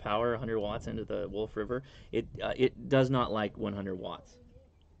putting full power, 100 watts into the Wolf River? It does not like 100 watts.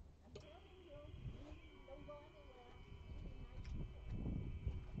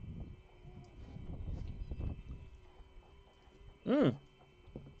 Mmm.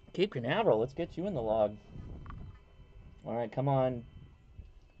 Cape Canaveral, let's get you in the log. All right, come on.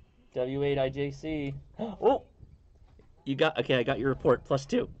 W8IJC. Oh, you got okay. I got your report.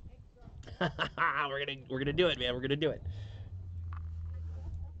 +2. we're gonna do it, man. We're gonna do it.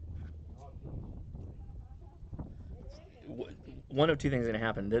 One of two things is gonna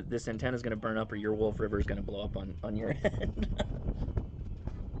happen. This antenna is gonna burn up, or your Wolf River is gonna blow up on your end.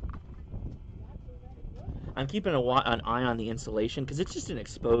 I'm keeping an eye on the insulation because it's just an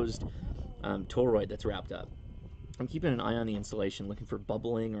exposed toroid that's wrapped up. I'm keeping an eye on the insulation, looking for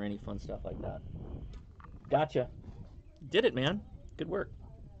bubbling or any fun stuff like that. Gotcha. Did it, man. Good work.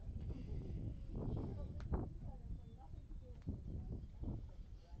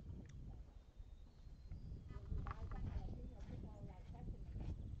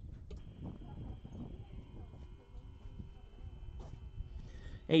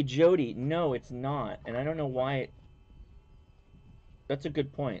 Hey, Jody, no, it's not. And I don't know why. That's a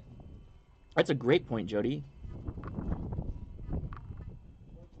good point. That's a great point, Jody.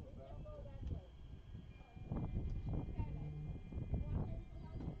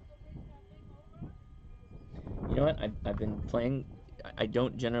 You know what? I've been playing. I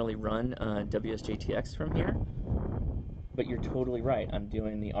don't generally run WSJTX from here, but you're totally right. I'm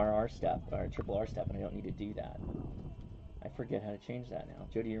doing the RR step, or triple R step, and I don't need to do that. I forget how to change that now.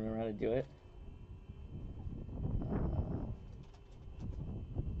 Jody, you remember how to do it?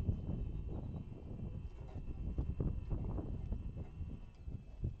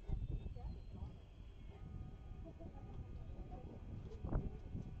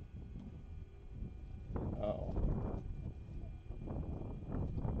 Oh.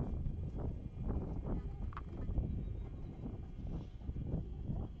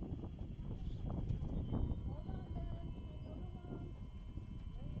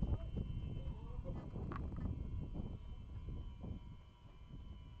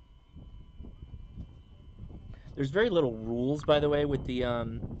 There's very little rules, by the way, with the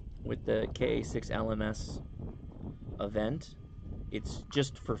KA6LMS event. It's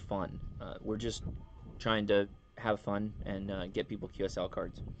just for fun. We're just trying to have fun and get people QSL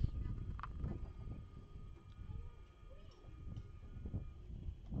cards.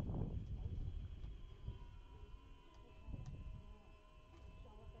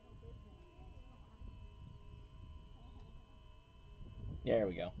 There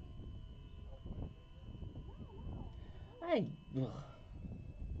we go.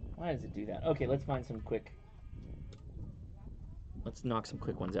 Why does it do that? Okay, let's find some quick. Let's knock some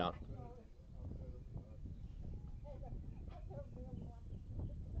quick ones out.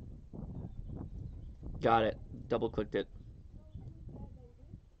 Got it. Double clicked it.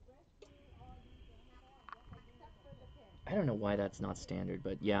 I don't know why that's not standard,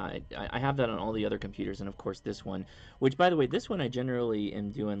 but yeah, I have that on all the other computers, and of course this one, which by the way, this one I generally am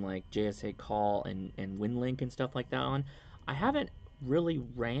doing like JSA call and WinLink and stuff like that on. I haven't really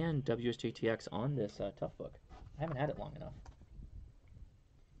ran WSJTX on this Tough Book. I haven't had it long enough.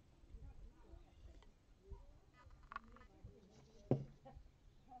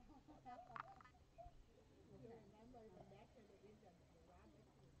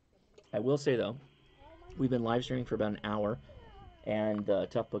 I will say though, we've been live streaming for about an hour, and the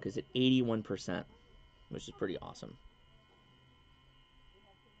Tough Book is at 81%, which is pretty awesome.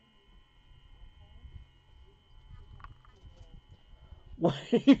 Why?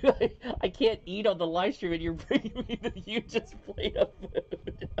 I can't eat on the live stream, and you're bringing me the hugest plate of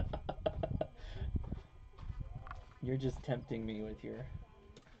food. You're just tempting me with your.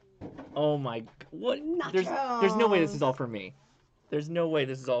 Oh my! What? There's no way this is all for me. There's no way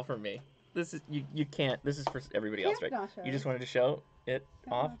this is all for me. This is you can't. This is for everybody else, right? Nachos. You just wanted to show it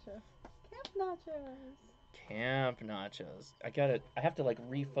off. Camp nachos. Camp nachos. I have to like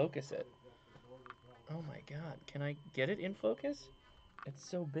refocus it. Oh my god! Can I get it in focus? It's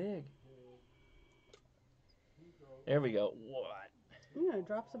so big. There we go. What? I'm gonna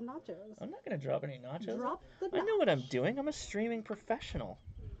drop some nachos. I'm not gonna drop any nachos. Drop the I know what I'm nach. doing. I'm a streaming professional.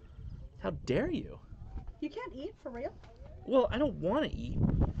 How dare you? You can't eat for real? Well, I don't want to eat.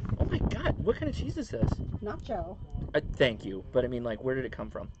 Oh my god, what kind of cheese is this? Nacho. Thank you, but I mean, like, where did it come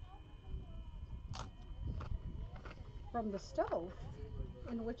from? From the stove,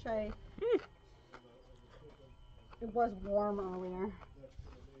 in which I. Mm. It was warm earlier.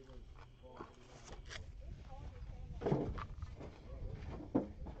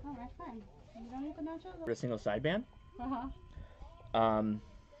 Alright, fine. You don't eat the nachos? For a single sideband? Uh-huh.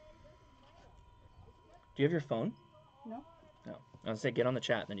 Do you have your phone? No. No. I was gonna say, get on the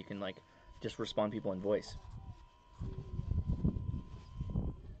chat, then you can, like, just respond people in voice.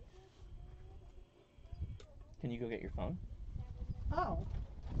 Can you go get your phone? Oh.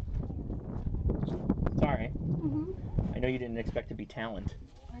 Sorry. Mm-hmm. I know you didn't expect to be talent.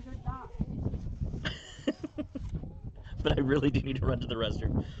 I did not. But I really do need to run to the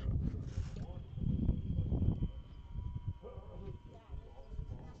restroom.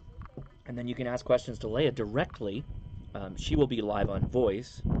 And then you can ask questions to Leia directly. She will be live on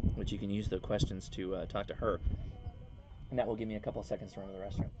voice, which you can use the questions to talk to her. And that will give me a couple seconds to run to the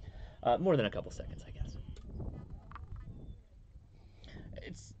restroom. More than a couple seconds, I guess.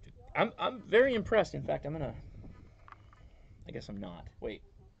 I'm very impressed. In fact, I guess I'm not. Wait.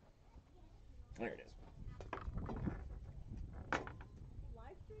 There it is.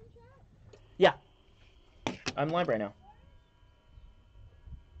 Live stream chat? Yeah. I'm live right now.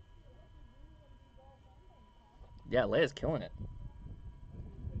 Yeah, Leia's killing it.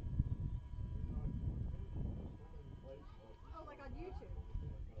 Oh, like on YouTube.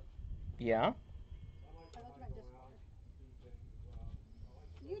 Yeah? I thought you meant Discord.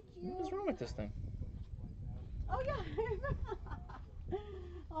 YouTube. What is wrong with this thing? Oh yeah.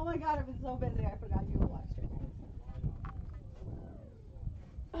 Oh my god, I've been so busy I forgot you were live streaming.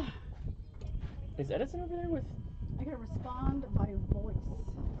 Is Edison over there with... I gotta respond by voice. Is what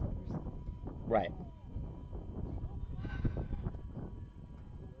you're saying. Right.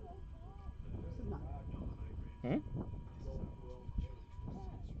 This is not. Hmm?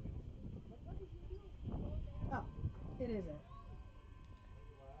 Oh, it isn't.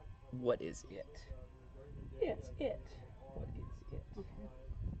 What is it? It's it. What is it? Okay.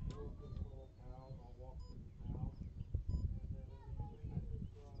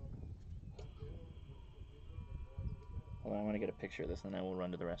 Hold on, I want to get a picture of this, and then I will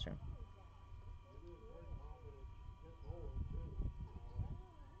run to the restroom.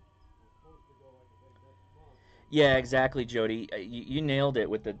 Yeah, exactly, Jody. You nailed it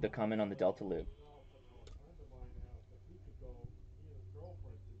with the comment on the Delta Loop.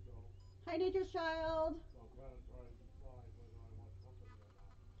 Hi, Nature's Child.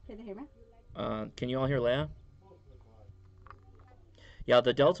 Can you hear me? Can you all hear Leia? Yeah,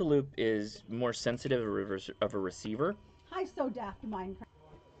 the Delta Loop is more sensitive of a receiver. Hi, So Daft Minecraft.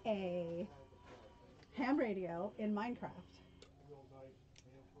 A ham radio in Minecraft.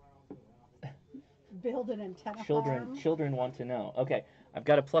 Build an antenna farm. Children want to know. Okay, I've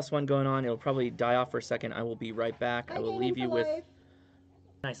got a +1 going on. It'll probably die off for a second. I will be right back. Hi, I will Gaming leave you for with... Life.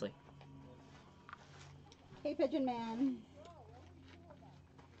 Nicely. Hey, Pigeon Man.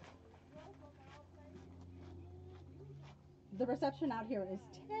 The reception out here is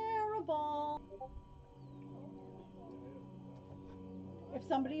terrible. If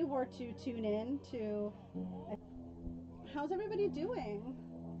somebody were to tune in to... How's everybody doing?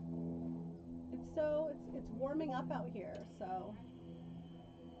 It's warming up out here, so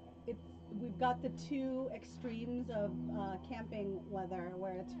we've got the two extremes of camping weather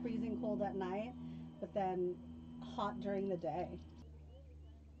where it's freezing cold at night, but then hot during the day.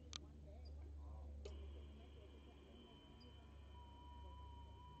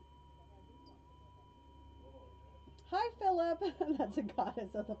 Hi, Philip. That's a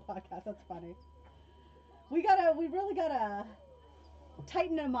goddess of the podcast. That's funny. We really gotta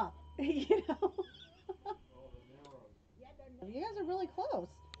tighten them up, you know. You guys are really close,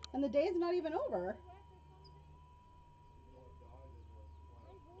 and the day's not even over.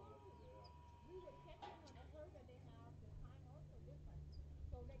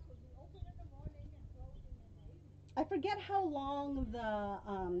 I forget how long the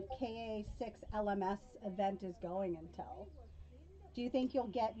KA6LMS event is going until. Do you think you'll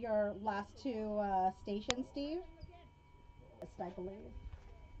get your last two stations, Steve? Yes, I believe.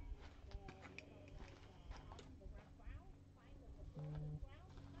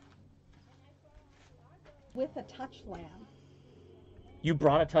 With a touch lamp. You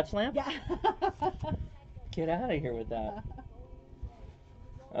brought a touch lamp? Yeah. Get out of here with that.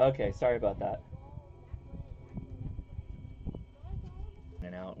 Okay, sorry about that.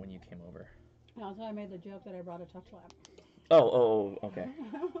 and out when you came over. And also, I made the joke that I brought a touch lamp. Oh, okay.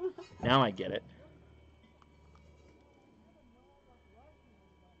 Now I get it.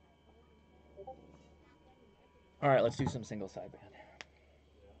 All right, let's do some single sideband.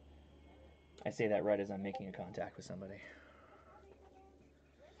 I say that right as I'm making a contact with somebody.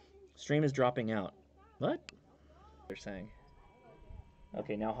 Stream is dropping out. What? They're saying.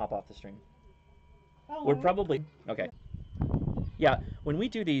 Okay, now hop off the stream. Oh, We're probably okay. Yeah, when we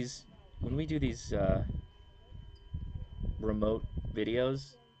do these remote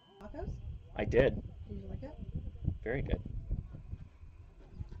videos, tacos? I did. Did you like it? Very good.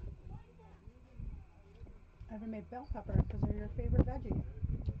 I haven't made bell peppers because they're your favorite veggie.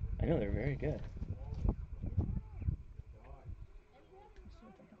 I know they're very good.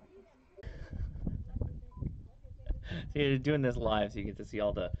 So you're doing this live, so you get to see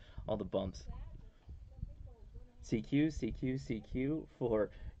all the bumps. CQ for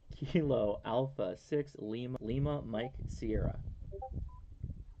Kilo Alpha 6 Lima Mike Sierra.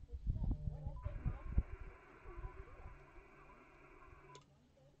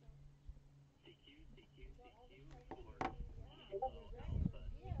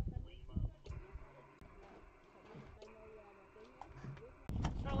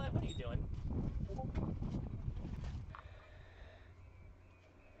 Charlotte, what are you doing?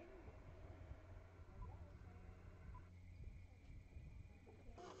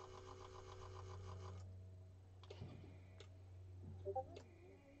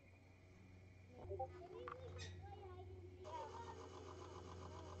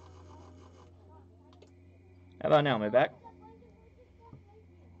 How about now? Am I back?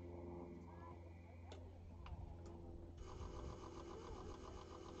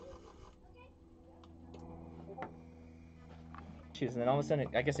 And then all of a sudden,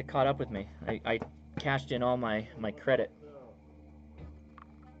 I guess it caught up with me. I cashed in all my credit.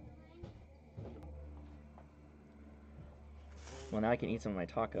 Well, now I can eat some of my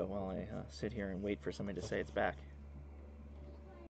taco while I sit here and wait for somebody to say it's back.